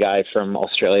 met a guy from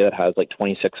Australia that has like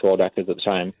 26 world records at the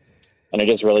time. And it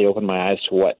just really opened my eyes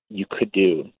to what you could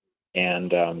do.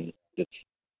 And it's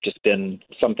just been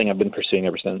something I've been pursuing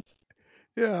ever since.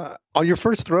 Yeah. On your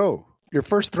first throw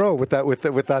with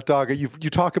that dog, you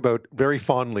talk about very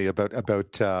fondly about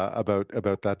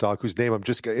that dog whose name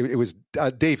it was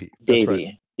Davey. That's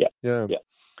Davey. Right. Yeah.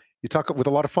 You talk with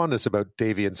a lot of fondness about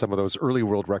Davey and some of those early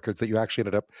world records that you actually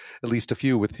ended up at least a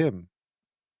few with him.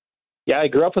 Yeah, I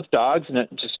grew up with dogs, and it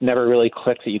just never really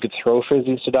clicked that you could throw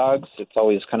Frisbees to dogs. It's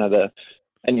always kind of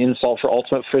an insult for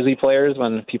ultimate Frisbee players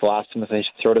when people ask them if they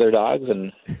should throw to their dogs.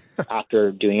 And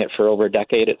after doing it for over a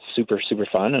decade, it's super, super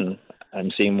fun, and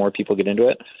I'm seeing more people get into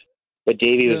it. But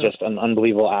Davey was just an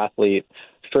unbelievable athlete.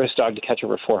 First dog to catch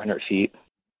over 400 feet.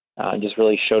 Just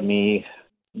really showed me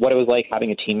what it was like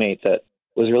having a teammate that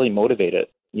was really motivated.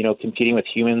 Competing with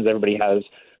humans, everybody has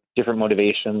different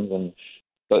motivations,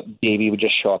 but Davey would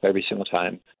just show up every single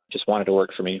time. Just wanted to work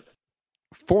for me.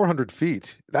 400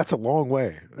 feet. That's a long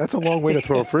way. That's a long way to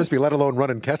throw a Frisbee, let alone run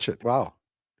and catch it. Wow.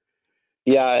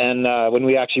 Yeah. And when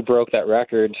we actually broke that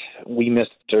record, he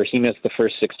missed the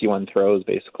first 61 throws,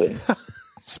 basically.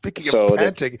 Speaking of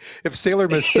panting, if Sailor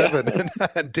missed 7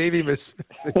 and Davey missed,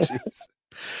 jeez.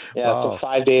 Yeah. Wow. So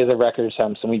 5 days of record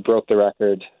attempts, and we broke the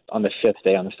record on the 5th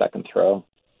day on the second throw.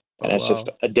 And it's just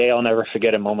a day I'll never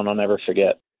forget, a moment I'll never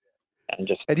forget. And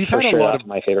you've had a lot of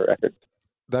my favorite record.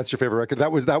 That's your favorite record.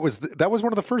 That was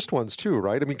one of the first ones too,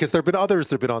 right? I mean, because there've been others.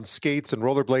 There've been on skates and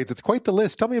rollerblades. It's quite the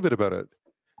list. Tell me a bit about it.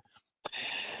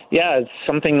 Yeah, it's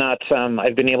something that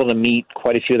I've been able to meet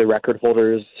quite a few of the record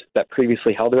holders that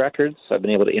previously held the records. I've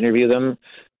been able to interview them.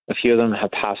 A few of them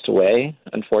have passed away,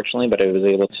 unfortunately, but I was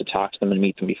able to talk to them and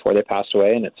meet them before they passed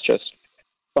away. And it's just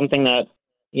something that,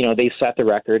 they set the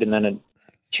record, and then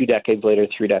 2 decades later,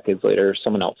 3 decades later,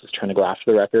 someone else is trying to go after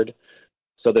the record.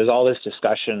 So there's all this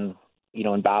discussion,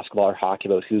 in basketball or hockey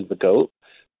about who's the GOAT.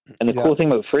 And the cool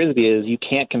thing about Frisbee is you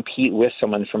can't compete with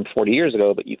someone from 40 years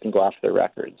ago, but you can go after their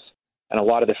records. And a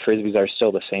lot of the Frisbees are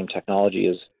still the same technology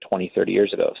as 20, 30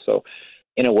 years ago. So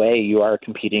in a way, you are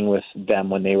competing with them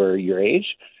when they were your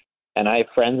age. And I have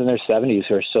friends in their 70s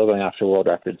who are still going after world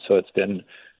records. So it's been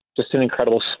just an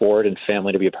incredible sport and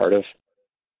family to be a part of.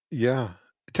 Yeah.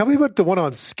 Tell me about the one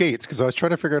on skates, because I was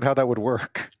trying to figure out how that would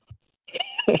work.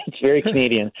 It's very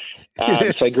Canadian. So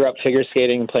I grew up figure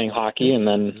skating and playing hockey, and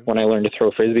then when I learned to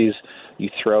throw Frisbees, you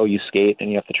throw, you skate, and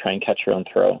you have to try and catch your own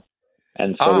throw.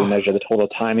 And so we measure the total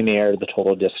time in the air, the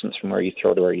total distance from where you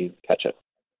throw to where you catch it.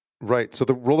 Right. So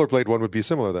the rollerblade one would be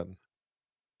similar then?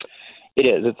 It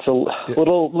is. It's a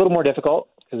little more difficult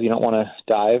because you don't want to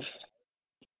dive.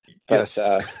 But, yes.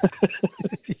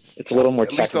 It's a little more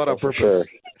technical. At least not on purpose.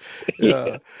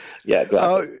 Sure. Yeah,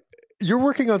 exactly. You're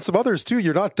working on some others too.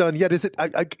 You're not done yet. Is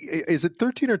it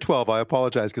 13 or 12? I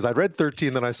apologize because I read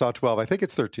 13, then I saw 12. I think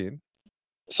it's 13.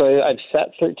 So I've set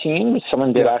 13.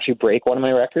 Someone did actually break one of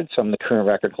my records, so I'm the current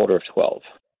record holder of 12.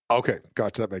 Okay,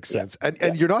 gotcha. That makes sense.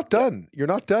 And you're not done. You're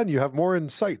not done. You have more in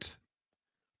sight.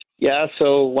 Yeah,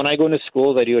 so when I go into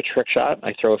schools, I do a trick shot.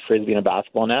 I throw a frisbee in a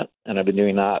basketball net, and I've been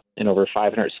doing that in over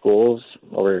 500 schools,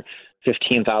 over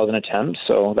 15,000 attempts.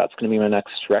 So that's going to be my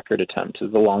next record attempt,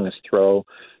 is the longest throw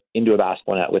into a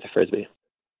basketball net with a frisbee.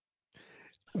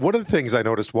 One of the things I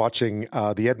noticed watching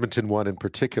the Edmonton one in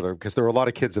particular, because there were a lot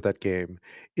of kids at that game,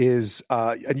 is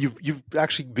and you've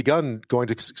actually begun going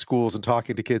to schools and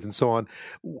talking to kids and so on.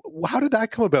 How did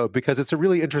that come about? Because it's a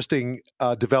really interesting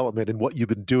development in what you've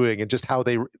been doing and just how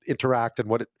they interact and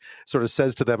what it sort of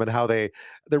says to them and how they're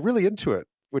really into it,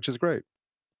 which is great.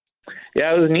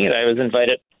 Yeah, it was neat. I was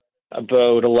invited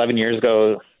about 10 years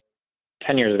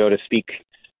ago to speak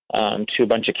to a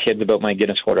bunch of kids about my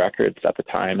Guinness World Records at the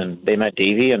time, and they met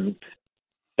Davey, and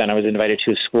then I was invited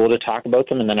to a school to talk about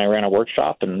them, and then I ran a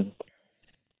workshop, and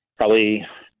probably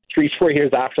 3-4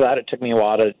 years after that, it took me a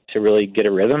while to really get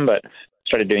a rhythm, but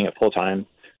started doing it full time,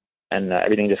 and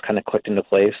everything just kind of clicked into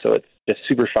place. So it's just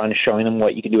super fun showing them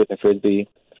what you can do with a frisbee.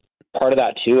 Part of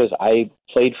that too is I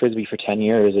played frisbee for 10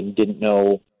 years and didn't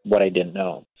know what I didn't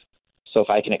know. So if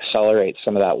I can accelerate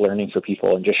some of that learning for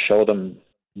people and just show them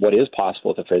what is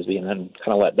possible with a frisbee and then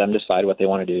kind of let them decide what they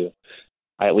want to do,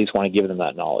 I at least want to give them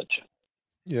that knowledge.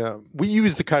 Yeah, we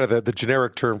use the kind of the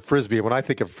generic term frisbee. And when I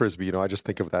think of frisbee, I just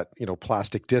think of that,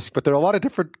 plastic disc, but there are a lot of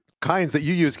different kinds that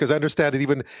you use, because I understand it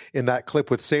even in that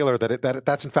clip with Sailor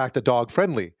that's in fact a dog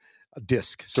friendly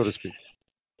disc, so to speak.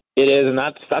 It is. And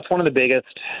that's one of the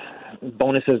biggest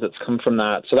bonuses that's come from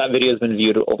that. So that video has been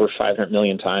viewed over 500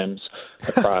 million times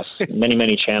across many,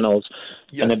 many channels.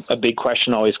 Yes. And a big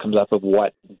question always comes up of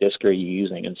what disc are you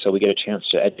using? And so we get a chance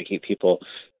to educate people. If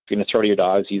you're going to throw to your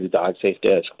dogs, use a dog safe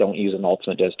disc. Don't use an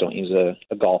ultimate disc. Don't use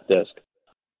a golf disc.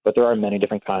 But there are many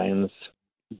different kinds,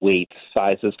 weights,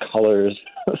 sizes, colors,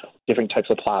 different types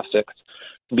of plastics.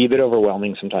 It can be a bit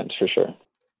overwhelming sometimes, for sure.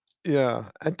 Yeah.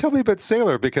 And tell me about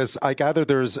Sailor, because I gather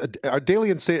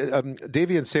Davey and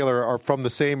Sailor are from the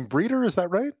same breeder. Is that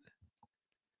right?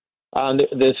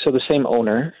 So the same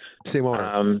owner. Same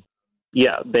owner.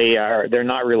 Yeah, they're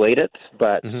not related,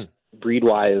 but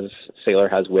breed-wise, Sailor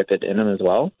has Whippet in him as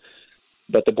well.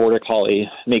 But the Border Collie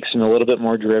makes him a little bit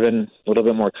more driven, a little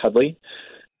bit more cuddly.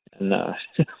 And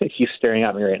he's staring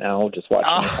at me right now, just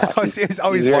watching.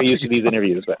 He's very used to these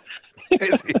interviews, but.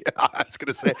 I was going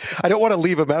to say, I don't want to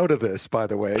leave him out of this, by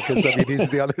the way, because he's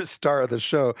the other star of the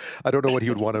show. I don't know what he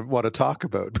would want to talk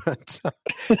about, but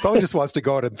he probably just wants to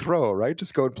go out and throw, right?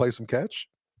 Just go and play some catch.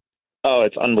 Oh,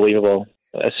 it's unbelievable.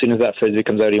 As soon as that frisbee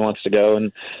comes out, he wants to go,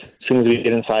 and as soon as we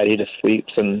get inside, he just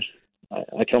sleeps. And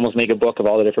I can almost make a book of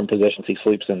all the different positions he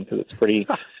sleeps in, because it's pretty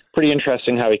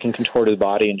interesting how he can contort his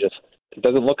body and just, it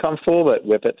doesn't look comfortable, but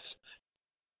Whippets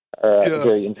are a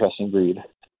very interesting breed.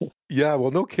 Yeah,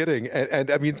 well, no kidding. And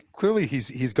I mean, clearly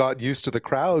he's gotten used to the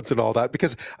crowds and all that,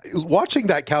 because watching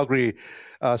that Calgary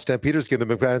Stampeders game, the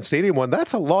McMahon Stadium one,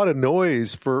 that's a lot of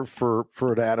noise for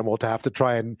an animal to have to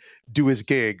try and do his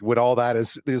gig when all that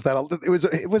is.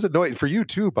 It was annoying for you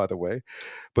too, by the way,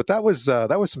 but that was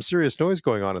some serious noise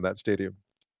going on in that stadium.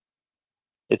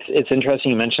 It's interesting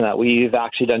you mentioned that. We've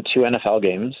actually done 2 NFL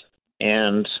games,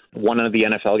 and one of the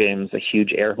NFL games, a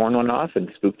huge air horn went off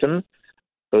and spooked him,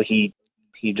 so he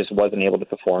just wasn't able to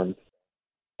perform.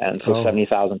 And so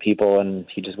 70,000 people, and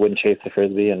he just wouldn't chase the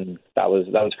frisbee. And that was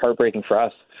heartbreaking for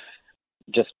us,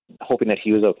 just hoping that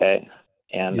he was okay.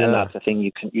 And that's the thing,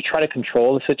 you try to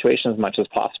control the situation as much as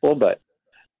possible, but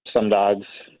some dogs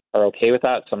are okay with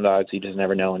that. Some dogs, you just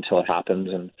never know until it happens.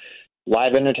 And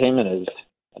live entertainment is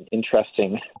an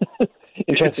interesting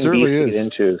it certainly beast to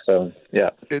get into. So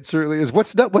yeah, it certainly is.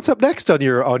 What's up next on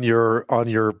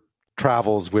your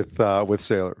travels with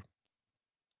Sailor?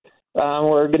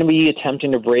 We're going to be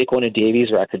attempting to break one of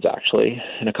Davey's records, actually,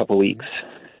 in a couple of weeks.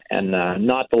 And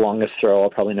not the longest throw. I'll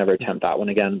probably never attempt that one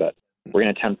again, but we're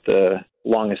going to attempt the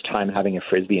longest time having a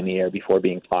frisbee in the air before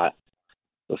being caught.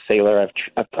 So Sailor,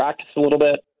 I've practiced a little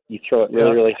bit. You throw it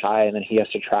really, really high, and then he has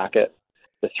to track it.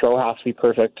 The throw has to be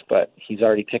perfect, but he's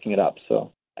already picking it up.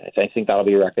 So I think that'll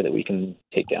be a record that we can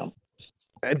take down.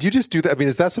 And do you just do that? I mean,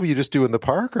 is that something you just do in the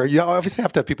park? Or you obviously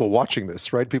have to have people watching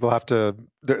this, right? People have to,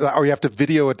 or you have to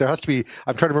video it. There has to be,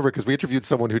 I'm trying to remember, because we interviewed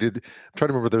someone who did, I'm trying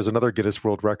to remember, there's another Guinness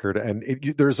World Record, and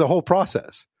there's a whole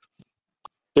process.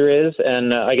 There is,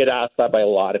 and I get asked that by a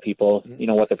lot of people,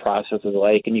 what the process is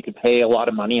like. And you could pay a lot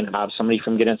of money and have somebody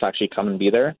from Guinness actually come and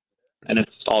be there. And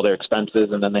it's all their expenses,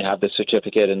 and then they have the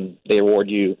certificate, and they award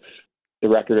you the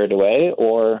record right away.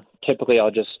 Or typically I'll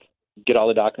just get all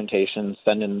the documentation,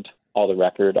 send in all the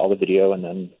record, all the video, and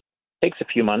then it takes a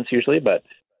few months usually. But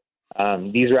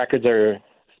these records are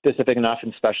specific enough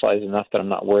and specialized enough that I'm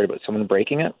not worried about someone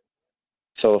breaking it.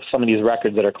 So if some of these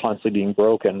records that are constantly being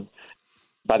broken,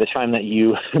 by the time that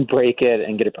you break it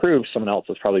and get approved, someone else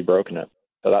has probably broken it.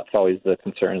 So that's always the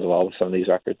concern as well with some of these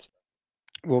records.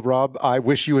 Well, Rob, I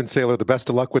wish you and Saylor the best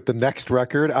of luck with the next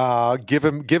record. Give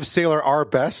Saylor our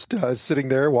best, sitting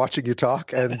there watching you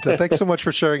talk. And thanks so much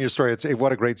for sharing your story.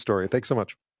 What a great story. Thanks so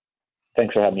much.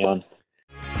 Thanks for having me on.